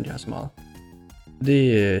 selvom de har så meget. Og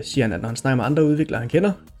det siger han, at når han snakker med andre udviklere, han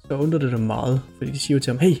kender, så undrer det dem meget, fordi de siger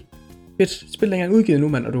til ham, hey, fedt, spil er engang udgivet nu,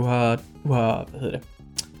 mand, og du har du har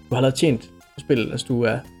allerede tjent på spillet, altså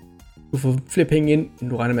du får flere penge ind, end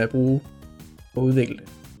du regner med at bruge for at udvikle det.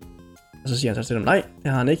 Og så siger han så til dem, nej,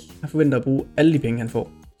 det har han ikke. Han forventer at bruge alle de penge, han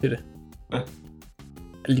får til det. Ja.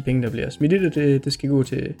 Alle de penge, der bliver smidt i det skal gå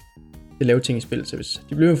til at lave ting i spillet. Så hvis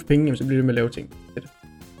de bliver for penge, så bliver det med at lave ting til det.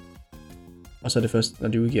 Og så er det først, når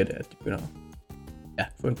de udgiver det, at de begynder at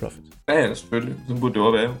få en profit. Ja, selvfølgelig. Så burde det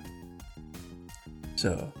også være.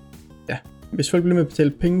 Så ja, hvis folk bliver med at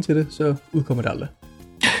betale penge til det, så udkommer det aldrig.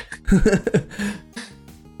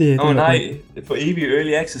 Nej, det er for evig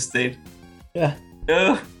early access state. Ja.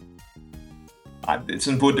 Nej,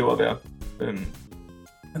 sådan burde det jo være.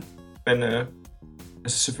 Men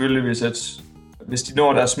altså selvfølgelig, hvis de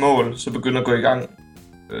når deres mål, så begynder at gå i gang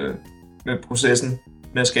med processen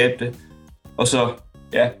med at skabe det. Og så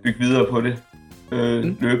bygge videre på det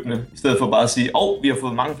løbende. I stedet for bare at sige, vi har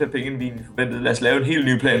fået mange flere penge, end vi forventede. Lad os lave en helt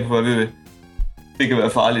ny plan for, hvad vi vil. Det kan være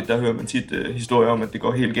farligt. Der hører man tit historier om, at det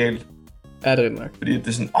går helt galt. Ja, det er nok. Fordi det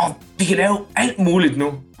er sådan, vi kan lave alt muligt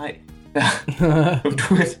nu. Nej,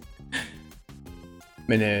 du ved.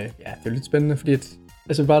 Men det er jo lidt spændende, fordi at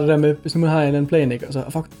Altså bare det der med, hvis nu man har en eller anden plan, ikke? Og så,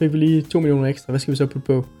 fuck, fik vi lige 2 millioner ekstra, hvad skal vi så putte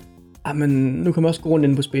på? Men nu kan man også gå rundt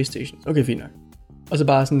inde på Space Station. Okay, fint nok. Og så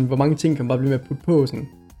bare sådan, hvor mange ting kan man bare blive med at putte på, sådan.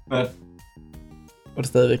 Ja. Hvor det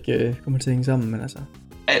stadigvæk kommer til at hænge sammen, men altså.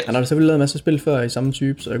 Alt. Han har da selvfølgelig lavet en masse spil før i samme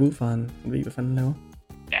type, så jeg går ud fra, han ved, hvad fanden han laver.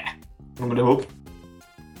 Ja, nu må det håbe.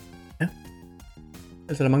 Ja.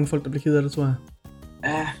 Altså, der er mange folk, der bliver ked af det, tror jeg.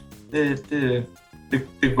 Ja, det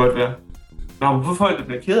kan godt være. Nå, hvorfor folk der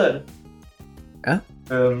bliver ked af det? Ja.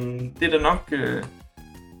 Det er da nok i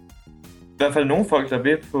hvert fald nogle folk, der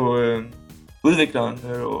ved på udvikleren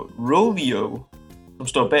Rovio, som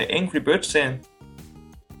står bag Angry Birds-serien.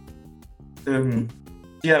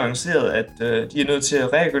 De har annonceret, at de er nødt til at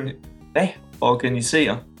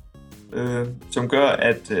reorganisere, som gør,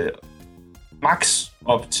 at max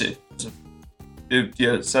op til, altså, de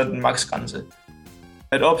har sat en max-grænse,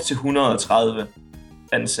 at op til 130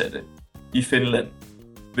 ansatte i Finland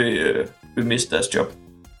vil miste deres job.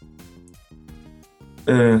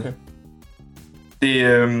 Okay. Det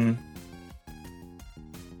er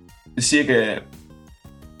cirka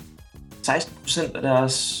 16% af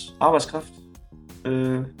deres arbejdskraft,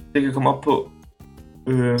 det kan komme op på.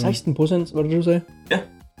 16%, var det du sagde? Ja.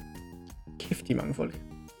 Kæft, de mange folk.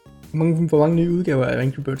 Hvor mange nye udgaver af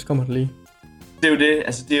Angry Birds kommer der lige? Det er jo det,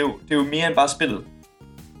 altså det er jo mere end bare spillet.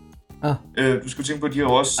 Ah. Du skulle tænke på, at de har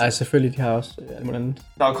jo også... Ej, selvfølgelig, de har også alt muligt andet.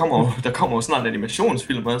 Der kommer jo snart en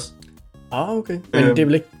animationsfilm også. Okay. Men det er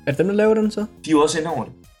vel ikke... Er det dem, der laver den så? De er jo også inde over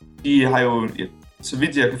det. De har jo, så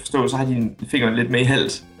vidt jeg kan forstå, så har de fingeren lidt med i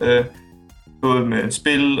hals. Både med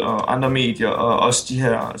spil og andre medier, og også de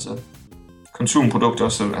her altså, konsumprodukter,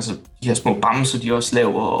 så, altså de her små bamser, de også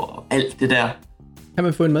laver, og alt det der. Kan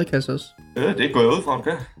man få en madkasse også? Det går jeg ud fra,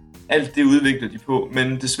 okay. Alt det udvikler de på,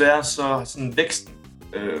 men desværre så har sådan væksten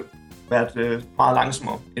været meget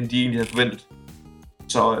langsommere, end de egentlig havde forventet.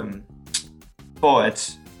 Så for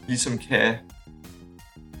at ligesom kan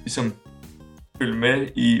følge med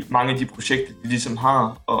i mange af de projekter, de ligesom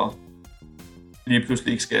har, og lige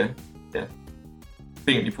pludselig ikke skal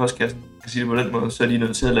fingre i postkassen, kan sige det på den måde, så er de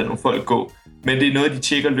nødt til at lade nogle folk gå. Men det er noget, de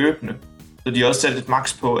tjekker løbende. Så de har også sat et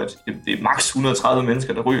max på, at det er max 130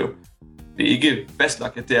 mennesker, der ryger. Det er ikke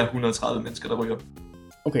fastlagt, at det er 130 mennesker, der ryger.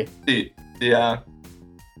 Okay. Det er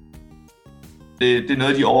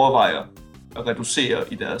noget, de overvejer at reducere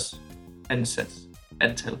i deres antal.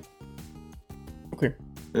 Okay.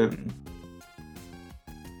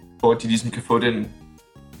 For at de ligesom kan få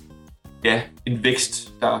en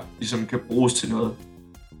vækst, der ligesom kan bruges til noget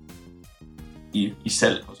i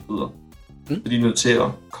salg og så videre. Så de er nødt til at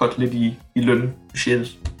cutte lidt i lønbudgettet.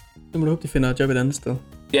 Så må du håbe, de finder et job et andet sted.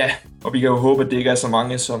 Ja, og vi kan jo håbe, at det ikke er så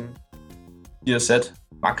mange, som de har sat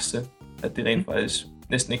max til, at det rent faktisk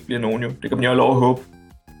næsten ikke bliver nogen jo. Det kan man jo lov at håbe.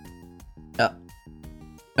 Ja.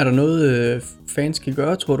 Er der noget, fans kan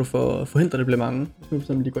gøre, tror du, for at forhindre, at det bliver mange? Hvis nu for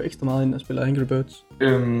eksempel de går ekstra meget ind og spiller Angry Birds.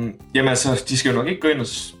 Jamen altså, de skal jo nok ikke gå ind og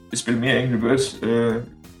spille mere Angry Birds.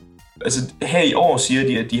 Altså her i år siger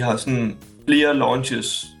de, at de har sådan flere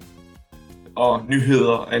launches og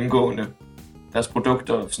nyheder angående deres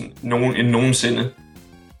produkter sådan end nogensinde.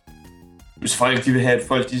 Hvis folk de vil have, at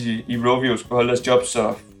folk de, i Rovio skulle holde deres job,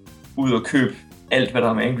 så ud og købe alt, hvad der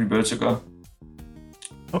er med Angry Birds at gøre.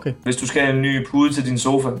 Okay. Hvis du skal have en ny pude til din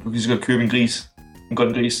sofa, du kan sikkert købe en gris. En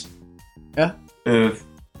grøn gris. Ja.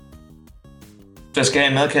 Så skal have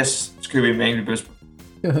en madkasse, så køber jeg med Angry Birds på.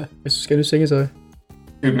 Hvis du skal have nyt sengetøj.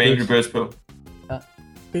 Køb med Angry Birds på. Ja.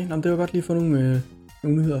 Okay, nå, det var godt lige at få nogle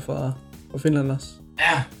nyheder fra Finland også.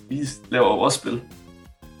 Ja, vi laver jo også spil.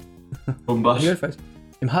 Åbenbart. Det gør det faktisk.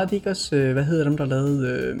 Jamen har de ikke også, hvad hedder dem, der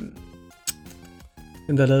lavede...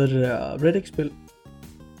 dem, der lavede det der Reddick-spil?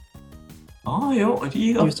 Jo, og de er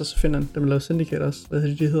ikke op. De vist også Finland, dem der lavede Syndicate også. Hvad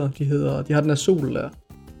hedder de? De har den der sol der.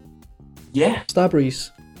 Ja.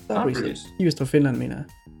 Starbreeze. De er vist fra Finland, mener jeg.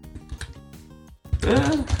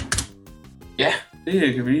 Ja,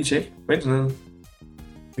 det kan vi lige tjekke på internettet.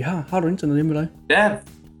 Har du internet hjemme med dig? Ja,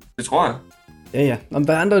 det tror jeg. Ja. Om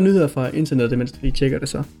der er andre nyheder fra internettet, mens du lige tjekker det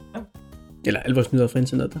så. Ja. Eller alle vores nyheder fra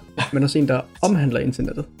internettet. Men også en, der omhandler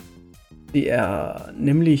internettet. Det er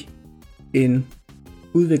nemlig en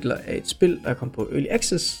udvikler af et spil, der kom på Early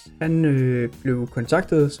Access. Han blev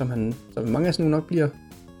kontaktet, som mange af sådan nogle nok bliver,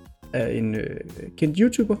 af en kendt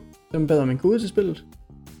YouTuber, som bad om en kode til spillet.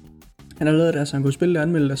 Han har lavet det, så han kunne spille det,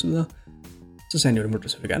 anmelde det og så videre. Så sagde han jo, det må du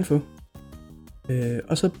selvfølgelig gerne få.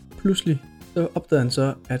 Og så pludselig, så opdagede han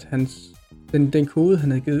så, at den kode,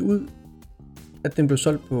 han havde givet ud, at den blev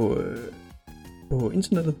solgt på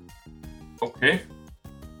internettet. Okay.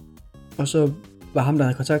 Og så var ham, der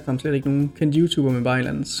havde kontakt med ham, slet ikke nogen kendt YouTuber, men bare en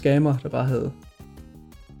eller anden scammer, der bare havde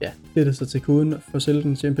flettet sig til koden for at sælge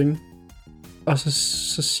den til en penge. Og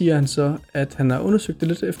så siger han så, at han har undersøgt det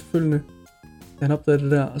lidt efterfølgende, da han opdagede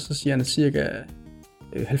det der, og så siger han, at cirka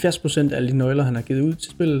 70% af alle de nøgler, han har givet ud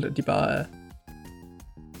til spillet, at de bare er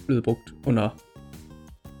blevet brugt under,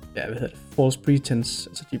 false pretense,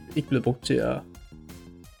 altså de er ikke blevet brugt til at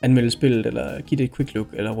anmelde spillet, eller give det et quick look,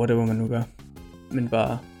 eller whatever man nu gør, men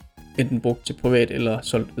bare enten brugt til privat, eller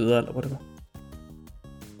solgt videre, eller whatever.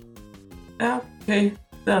 Ja, okay.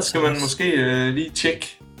 Der skal man måske lige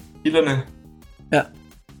tjekke kilderne. Ja,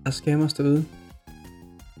 der skal jeg derude.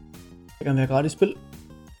 Det kan være gratis spil.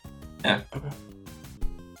 Ja. Okay.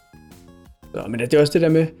 Så, men det er også det der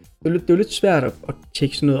med, det er jo lidt svært at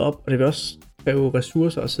tjekke sådan noget op, og det vil også kræve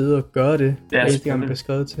ressourcer at sidde og gøre det, ja, hver gang man bliver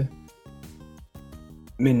skrevet til.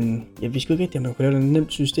 Men vi skal ikke rigtig, om man kunne lave et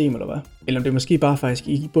nemt system, eller hvad? Eller om det måske bare faktisk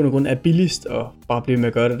i bund og grund er billigst at bare blive med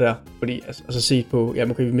at gøre det der. Fordi, og så se på,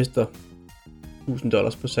 okay, vi mister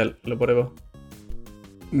 $1,000 på salg, eller whatever.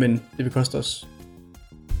 Men det vil koste os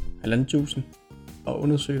 1.500 at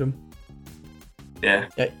undersøge dem. Ja.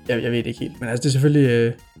 Jeg ved det ikke helt, men altså det er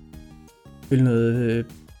selvfølgelig noget,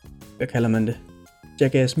 hvad kalder man det?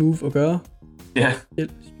 Jackass move at gøre. Ja.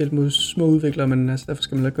 Specielt mod små udviklere, men altså derfor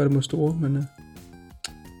skal man ikke gøre det mod store, men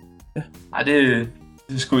ja. Nej, det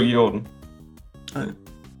er sgu ikke i orden. Nej.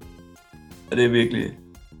 Og det er virkelig...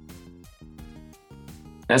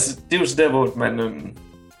 Altså, det er jo så der, hvor man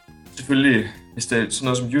selvfølgelig, hvis det er sådan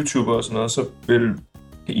noget som YouTuber og sådan noget, så vil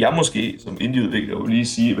jeg måske som indieudvikler jo lige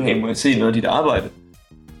sige, hey, må jeg se noget af dit arbejde?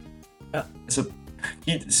 Ja. Altså,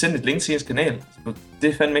 send et link til ens kanal. Altså, det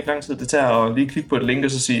er fandme ikke lang tid. Det tager at lige klikke på et link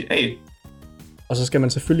og så sige, hey. Og så skal man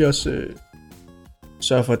selvfølgelig også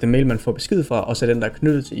sørge for, at den mail, man får besked fra, også er den, der er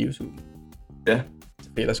knyttet til YouTube. Ja.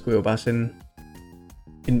 Ellers skulle jeg jo bare sende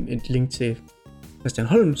et link til Christian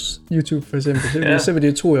Holms YouTube, for eksempel. Ja. Så ville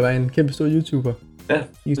det jo tro, at jeg var en kæmpe stor YouTuber. Ja.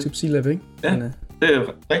 YouTube C-Lab, ikke? Ja, men, det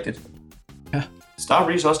er rigtigt. Ja.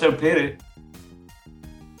 Starbreeze også lavet Payday.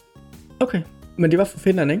 Okay, men det var for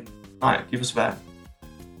Finland, ikke? Nej, de er for svære.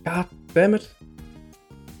 God damn it.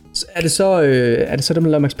 Er det så dem,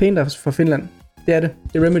 der laver Max Payne, der er fra Finland? Det er det.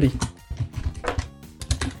 Det er Remedy.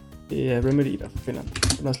 Det er Remedy, der er fra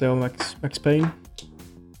Finland. Den også laver Max Payne.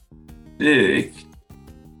 Det er ikke...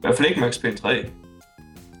 I hvert fald ikke Max Payne 3.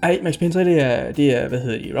 Nej, Max Payne 3, det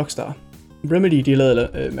er, Rockstar. Remedy, de lavede,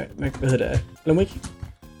 Alan Wake.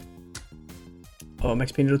 Og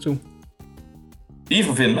Max Payne 2. De er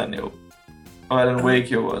fra Finland, jo. Og Alan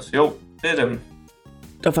Wake jo også. Jo, det er dem.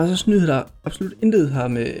 Der er faktisk også nyheder, der absolut intet har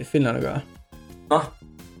med Finland at gøre. Nå.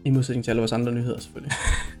 I modsætning til alle vores andre nyheder, selvfølgelig.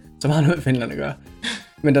 Som har noget med Finland at gøre.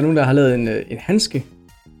 Men der er nogen, der har lavet en handske,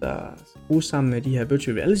 der bruges sammen med de her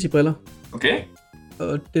virtual reality-briller. Okay.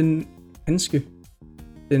 Og den handske,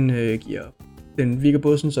 den virker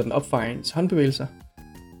både sådan, så den opfanger ens håndbevægelser,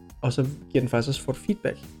 og så giver den faktisk også for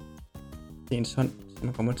feedback til ens hånd, så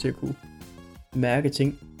man kommer til at kunne mærke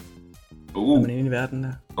ting, når man er inde i verden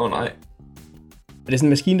der. Nej. Og det er sådan en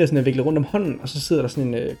maskine, der sådan er viklet rundt om hånden, og så sidder der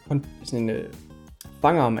sådan en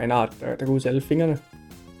fangerarm af en art, der går ud til alle fingrene.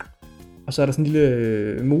 Og så er der sådan en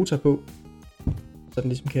lille motor på, så den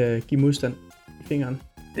ligesom kan give modstand i fingeren.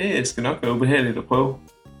 Det skal nok være ubehageligt at prøve.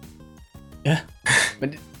 Ja,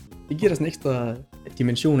 men det giver dig sådan en ekstra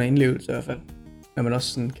dimension af indlevelse i hvert fald, når man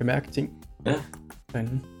også sådan kan mærke ting. Ja.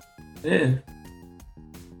 Derinde. Det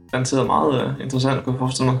er meget interessant at kunne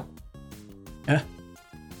forestille mig. Ja.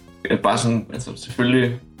 Bare sådan, altså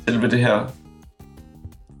selvfølgelig selve det her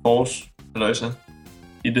force-løjse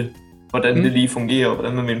i det. Hvordan det lige fungerer, og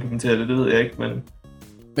hvordan man vil implementere det, det ved jeg ikke, men... Men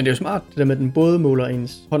det er jo smart, det der med, at den både måler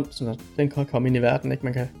ens hånd, så den kan komme ind i verden, ikke?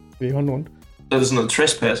 Man kan bevæge hånden rundt. Så er det sådan noget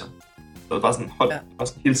trespasser. Så er det bare sådan hånd, bare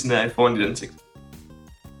sådan helt sådan her foran dit ansigt.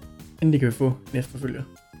 Endelig kan vi få en efterfølger.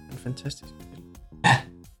 En fantastisk spil. Ja,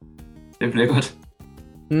 det bliver godt.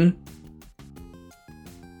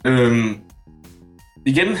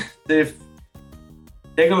 Igen, det er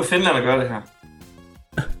ikke noget med Finland at gøre det her.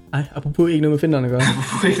 Nej, apropos ikke noget med Finland at gøre.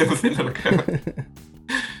 Apropos ikke noget med Finland at gøre.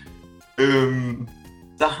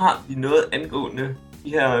 Der har vi noget angående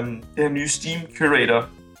det her nye Steam Curator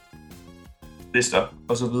lister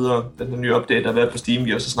og så videre. Den her nye update, der har været på Steam,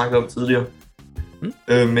 vi også har snakket om tidligere.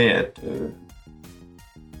 Med at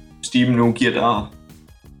Steam nu giver dig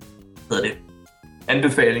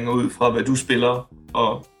anbefalinger ud fra, hvad du spiller,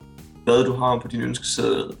 og hvad du har på din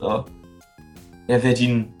ønskeseddel, og hvad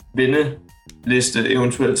din venneliste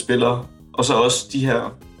eventuelt spiller, og så også de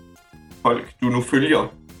her folk, du nu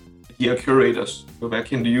følger, de her curators, du kan være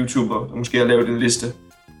kendte YouTuber, der måske har lavet en liste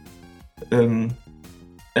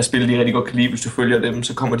af spil, de rigtig godt kan lide. Hvis du følger dem,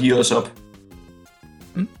 så kommer de også op.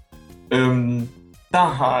 Der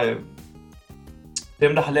har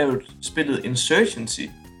dem, der har lavet spillet Insurgency,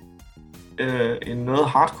 en noget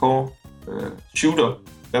hardcore shooter,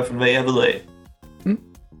 i hvert fald hvad jeg ved af.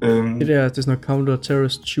 Det er sådan noget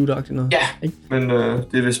counter-terrorist shooter-agtigt noget. Ja, ikke? Men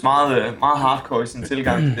det er vist meget hardcore i sin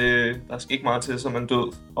tilgang. Der skal ikke meget til, så er man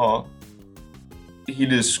død. Og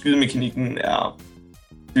hele skydemekanikken er,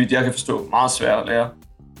 så vidt jeg kan forstå, meget svært at lære.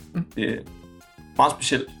 Det er meget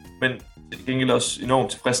specielt, men det er gengæld også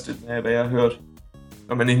enormt tilfredsstillende af, hvad jeg har hørt.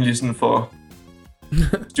 Når man egentlig sådan får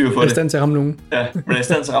styr for det. Er i stand til at ramme nogen. Ja, men er i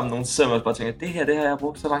stand til at ramme nogen, så sidder man også bare og tænker, det her har jeg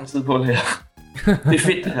brugt så lang tid på at lære. Det er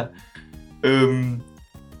fedt, det her.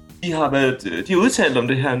 De har udtalt om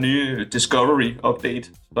det her nye Discovery Update,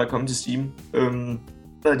 der er kommet til Steam.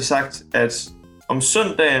 Der har de sagt, at om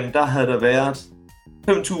søndagen, der havde der været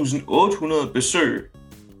 5.800 besøg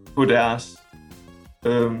på deres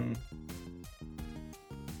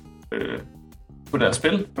på deres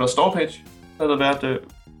spil, på deres store page. Der havde der været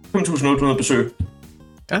 5.800 besøg.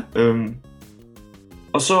 Ja.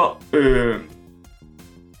 Og så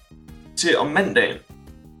til om mandagen,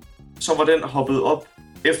 så var den hoppet op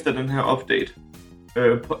efter den her update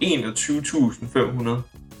på 21.500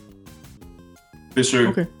 besøg.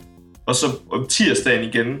 Okay. Og så om tirsdagen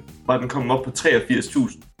igen var den kommet op på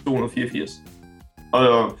 83.284.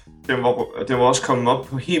 Og den var også kommet op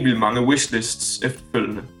på helt vildt mange wishlists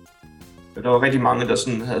efterfølgende. Der var rigtig mange, der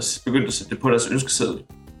sådan havde begyndt at sætte det på deres ønskeseddel.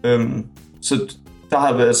 Så der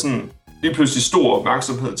har været sådan lige pludselig stor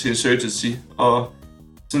opmærksomhed til Insurgency, og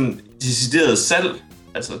sådan decideret salg.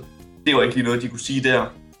 Altså, det var ikke lige noget, de kunne sige der,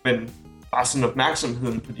 men bare sådan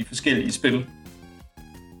opmærksomheden på de forskellige spil.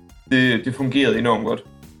 Det fungerede enormt godt.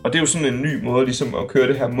 Og det er jo sådan en ny måde ligesom at køre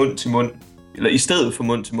det her mund til mund, eller i stedet for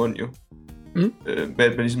mund til mund jo. Med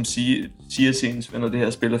at man ligesom siger til ens venner, det her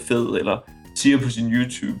spil er fed, eller siger på sin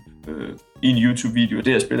YouTube, i en YouTube-video, det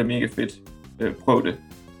her spil er mega fedt, prøv det.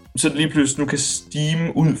 Så lige pludselig nu kan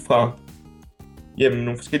Steam ud fra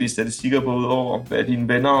nogle forskellige statistikker, både over hvad dine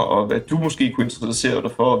venner, og hvad du måske kunne interessere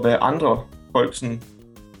dig for, og hvad andre folk, sådan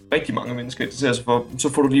rigtig mange mennesker interesserer sig for, så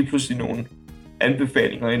får du lige pludselig nogle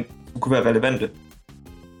anbefalinger ind, som kunne være relevante.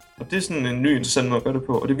 Og det er sådan en ny interessant måde at gøre det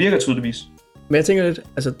på, og det virker tydeligvis. Men jeg tænker lidt,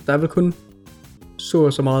 altså der er vel kun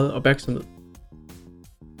så meget opmærksomhed på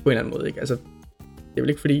en eller anden måde, ikke? Altså, det er vel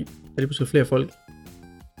ikke fordi, der er lige pludselig flere folk,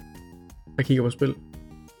 der kigger på spil.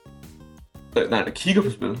 Nej, der kigger på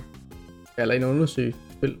spil. Eller en undersøge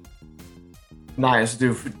spil. Nej, altså det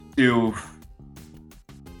er jo...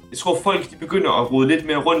 Jeg tror folk, de begynder at rode lidt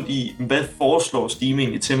mere rundt i, hvad foreslår Steam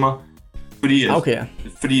egentlig til mig. Fordi,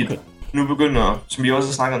 fordi nu begynder, som vi også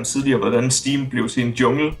har snakket om tidligere, hvordan Steam blev til en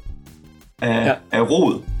jungle af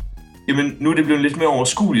rod. Jamen, nu er det blevet lidt mere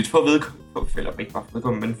overskueligt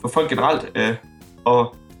men for folk generelt at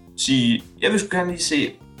sige, jeg vil sgu gerne lige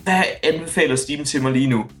se, hvad anbefaler Steam til mig lige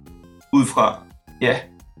nu? Ud fra,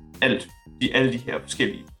 alle de her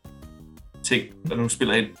forskellige ting, der nu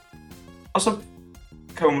spiller ind. Og så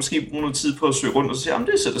kan man måske bruge noget tid på at søge rundt og sige,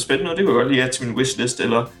 det ser da spændende ud, det kan jeg godt lige have til min wishlist,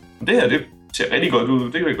 eller det her, det ser rigtig godt ud,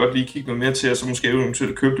 det kan jeg godt lige kigge noget mere til, og så måske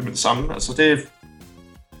eventuelt købe det med det samme. Altså det...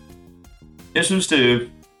 Jeg synes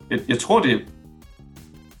jeg tror det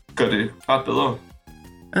gør det ret bedre.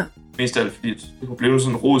 Ja. Mest af alt, fordi det kunne blive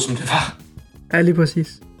sådan rod, som det var. Ja, lige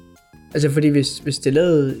præcis. Altså fordi hvis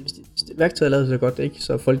værktøjet er lavet så godt, ikke,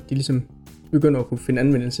 så folk de ligesom begynder at kunne finde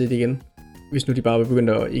anvendelse i det igen. Hvis nu de bare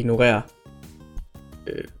begynder at ignorere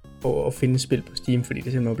og finde spil på Steam, fordi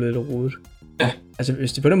det simpelthen er blevet lidt rodet. Ja. Altså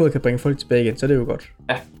hvis det på den måde kan bringe folk tilbage igen, så er det jo godt.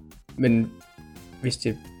 Ja. Men hvis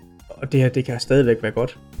det, og det her, det kan stadigvæk være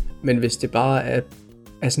godt, men hvis det bare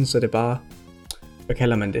er sådan, så det bare, hvad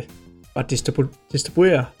kalder man det, og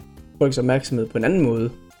distribuere folks opmærksomhed på en anden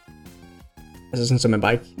måde. Altså sådan, så man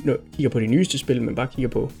bare ikke kigger på de nyeste spil, men bare kigger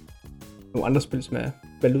på nogle andre spil, som er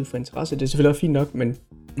valgt ud fra interesse. Det er selvfølgelig også fint nok, men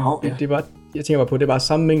det er bare, jeg tænker bare på, det er bare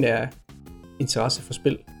samme mængde af interesse for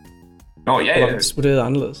spil. Ja. Distribueret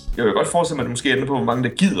anderledes. Jeg vil godt forestille mig, at det måske ender på, hvor mange der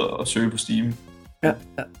gider at søge på Steam. Ja.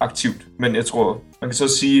 Aktivt. Men jeg tror, man kan så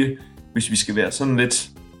sige, hvis vi skal være sådan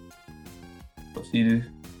lidt, for at sige det,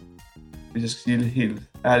 hvis jeg skal sige det helt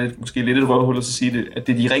ærligt, måske lidt et røvhul, så sige det, at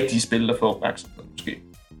det er de rigtige spil, der får opmærksomhed, måske.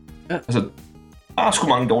 Ja. Altså, der er sgu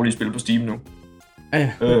mange dårlige spil på Steam nu.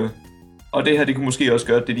 Ja. Og det her, det kunne måske også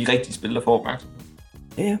gøre, at det er de rigtige spil, der får opmærksomhed.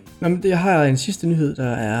 Ja. Nå, men jeg har en sidste nyhed, der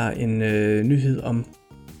er en nyhed om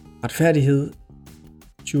retfærdighed,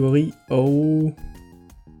 tyveri og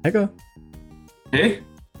hacker. Okay,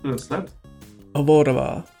 det er slemt. Og hvor der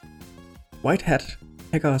var white hat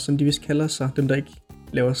hackere, som de vist kalder sig, dem der ikke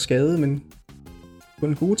laver skade, men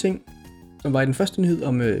kun gode ting, som var i den første nyhed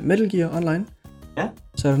om Metal Gear Online. Ja.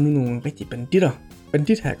 Så er der nu nogle rigtige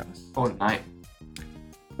bandit-hackers. Nej.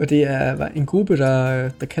 Og det var en gruppe,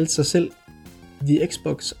 der kaldte sig selv The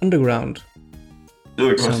Xbox Underground. Det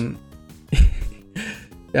var godt. Som...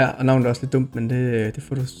 ja, og navnet er også lidt dumt, men det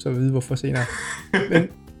får du så at vide, hvorfor senere.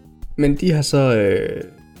 men de har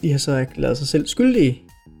så erklæret sig selv skyldige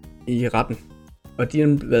i retten. Og de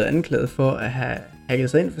har været anklaget for at have hacket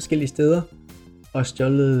sig ind forskellige steder og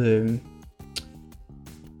stjålet...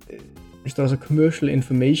 det står så commercial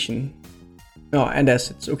information. And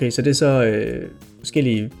assets. Okay, så det er så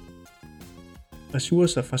forskellige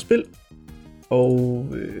ressourcer fra spil og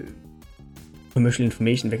commercial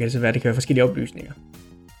information. Hvad kan det så være? Det kan være forskellige oplysninger.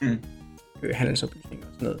 Handelsoplysninger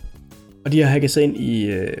og sådan noget. Og de har hacket sig ind i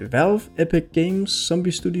Valve, Epic Games,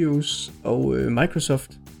 Zombie Studios og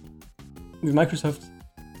Microsoft.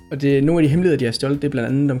 Og det er nogle af de hemmeligheder, de har stjålet, det er blandt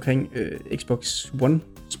andet omkring Xbox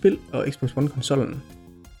One-spil og Xbox One-konsollen.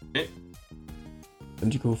 Okay.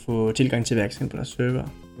 Som de kunne få tilgang til værksiden på deres server.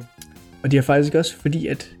 Og de har faktisk også, fordi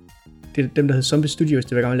at det er dem, der hedder Zombie Studios,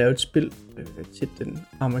 det var gerne lave et spil til den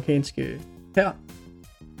amerikanske hær,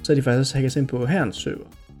 så har de faktisk også hacket sig ind på hærens server.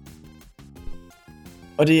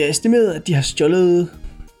 Og det er estimeret, at de har stjålet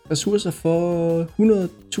ressourcer for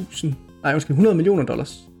 $100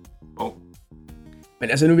 millioner. Oh. Men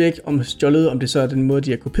altså nu ved jeg ikke om stjålet, om det så er den måde,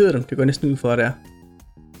 de har kopieret dem. Det går næsten ud for, at det er.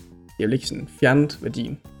 De har vel ikke sådan fjernet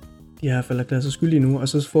værdien. De har i hvert fald erklæret sig skyldige nu, og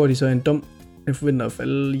så får de så en dom, den forventer at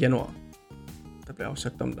falde i januar. Der bliver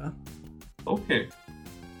afsagt om der. Okay.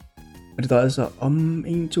 Og det drejer sig om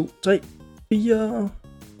 1, 2, 3, 4,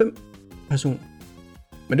 5 personer.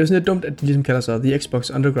 Men det er jo sådan lidt dumt, at de ligesom kalder sig The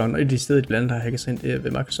Xbox Underground, og et af de steder, de blandt andet har hacket sig ind, det er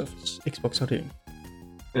ved Microsofts Xbox-afdeling.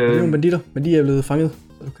 Det er nogle banditter, men de er blevet fanget,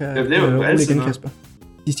 så du kan roligt igen, Kasper.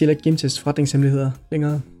 De stjæler ikke GameTest forretningshemmeligheder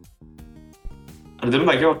længere. Er det dem,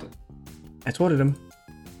 der har gjort det? Jeg tror, det er dem.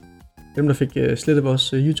 Dem, der fik slettet vores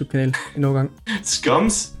YouTube-kanal en overgang.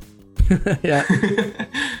 Skums? Ja.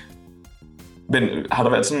 Men har der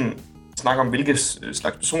været sådan snak om, hvilke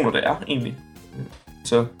slags personer det er egentlig?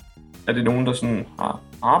 Så er det nogen, der sådan har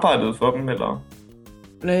arbejdet for dem, eller?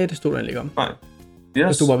 Nej, det stod der ikke om. Nej. Yes.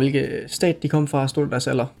 Der stod bare, hvilke stat de kom fra, stod der deres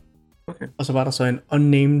alder. Okay. Og så var der så en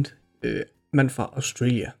unnamed mand fra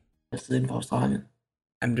Australia. Jeg sidder inde på Australien.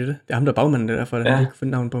 Jamen det er det. Det er ham, der er bagmanden, det er derfor, jeg ikke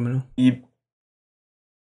fundet navn på mig nu.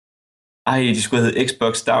 De skulle hedde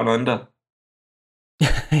Xbox Down Under.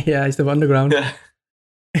 Ja, i stedet for Underground. Ja.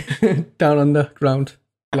 Down Underground.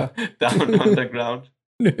 Eller? Down Underground.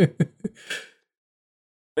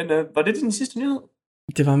 Men var det din sidste nyhed?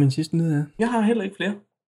 Det var min sidste nyhed, ja. Jeg har heller ikke flere.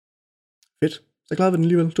 Fedt. Så klarede vi den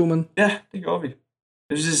alligevel, 2 mand. Ja, det gjorde vi.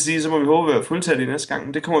 Jeg synes, at sige, så må vi håbe at være fuldtallige næste gang,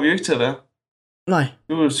 men det kommer vi jo ikke til at være. Nej.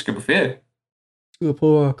 Du skal på ferie. Jeg skal ud og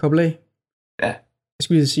prøve at koble af. Ja. Jeg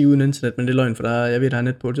skulle lige sige uden internet, men det er løgn, for jeg ved, der er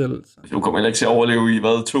net på hotellet. Så. Du kommer heller ikke til at overleve i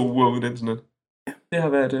 2 uger uden internet. Ja. Det har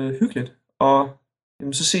været hyggeligt. Og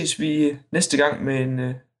jamen, så ses vi næste gang med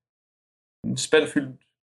en spandfyldt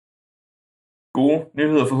gode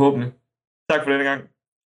nyheder forhåbentlig. Tak for denne gang.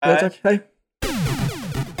 Hej. Ja, tak. Hej.